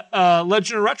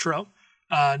Legend of Retro,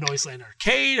 Noiseland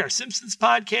Arcade, our Simpsons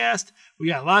podcast. We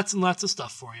got lots and lots of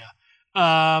stuff for you.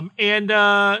 And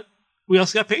we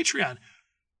also got Patreon.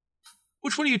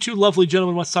 Which one of you two lovely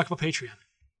gentlemen wants to talk about Patreon?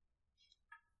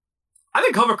 I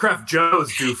think Hovercraft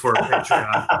Joe's due for a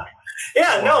Patreon.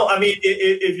 Yeah, no, I mean,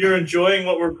 if you're enjoying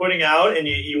what we're putting out and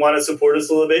you want to support us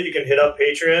a little bit, you can hit up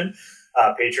Patreon.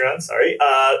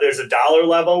 There's a $1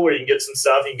 level where you can get some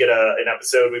stuff. You can get an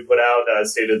episode we put out,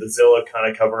 State of the Zilla,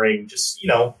 kind of covering just,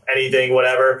 anything,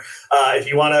 whatever. If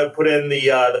you want to put in the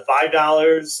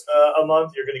 $5 a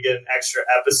month, you're going to get an extra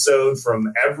episode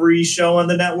from every show on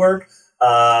the network.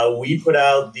 We put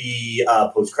out the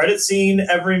post-credit scene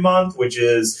every month, which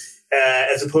is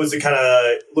as opposed to kind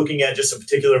of looking at just a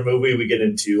particular movie, we get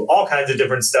into all kinds of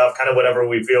different stuff, kind of whatever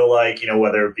we feel like,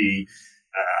 whether it be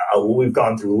we've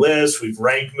gone through lists, we've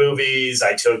ranked movies.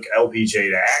 I took LPJ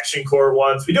to Action Court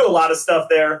once. We do a lot of stuff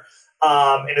there.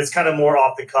 And it's kind of more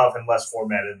off the cuff and less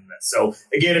formatted than this. So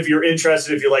again, if you're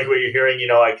interested, if you like what you're hearing,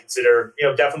 I consider,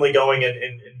 definitely going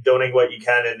and donating what you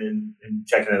can and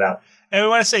checking it out. And we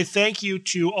want to say thank you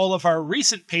to all of our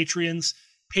recent patrons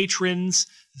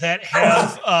that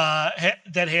have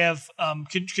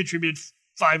contributed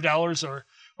 $5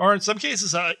 or in some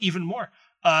cases even more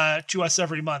to us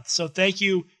every month. So thank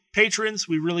you, patrons.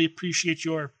 We really appreciate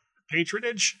your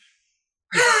patronage.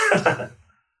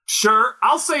 Sure.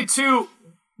 I'll say too,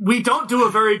 we don't do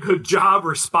a very good job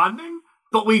responding,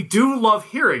 but we do love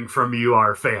hearing from you,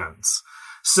 our fans.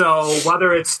 So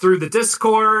whether it's through the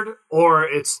Discord or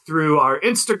it's through our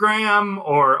Instagram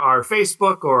or our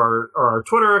Facebook or our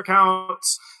Twitter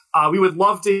accounts, we would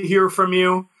love to hear from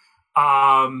you.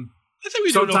 I think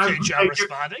we do an okay job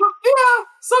responding. Yeah,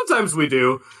 sometimes we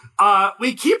do.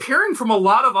 We keep hearing from a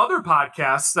lot of other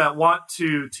podcasts that want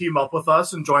to team up with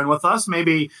us and join with us.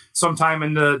 Maybe sometime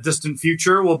in the distant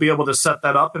future, we'll be able to set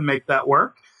that up and make that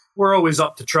work. We're always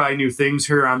up to try new things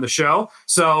here on the show.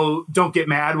 So don't get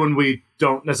mad when we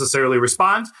don't necessarily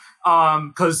respond,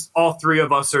 because all three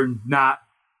of us are not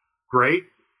great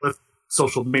with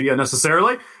social media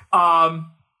necessarily.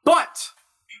 But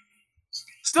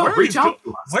still, reach out to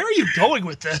us. Where are you going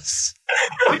with this?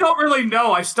 I don't really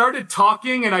know. I started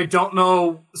talking and I don't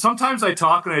know. Sometimes I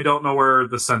talk and I don't know where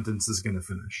the sentence is going to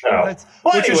finish. Oh.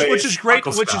 Which is great.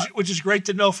 Which is great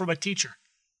to know from a teacher.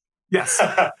 Yes,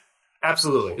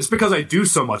 absolutely. It's because I do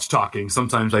so much talking.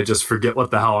 Sometimes I just forget what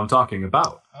the hell I'm talking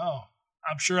about. Oh,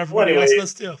 I'm sure everybody else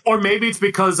does too. Or maybe it's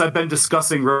because I've been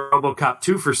discussing RoboCop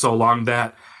 2 for so long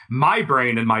that my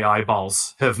brain and my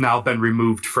eyeballs have now been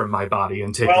removed from my body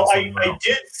and taken. Well, I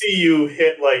did see you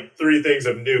hit like 3 things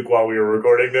of Nuke while we were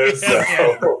recording this.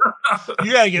 Yeah.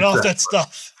 You gotta get off that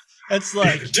stuff. That's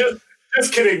like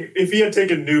just kidding. If he had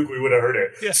taken Nuke, we would have heard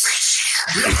it. Yeah.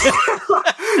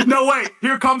 No, wait.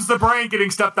 Here comes the brain getting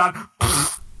stepped on.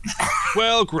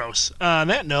 Well, gross. On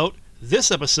that note, this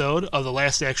episode of the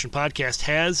Last Action Podcast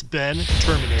has been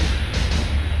terminated.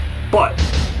 But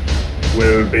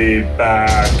we'll be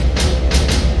back.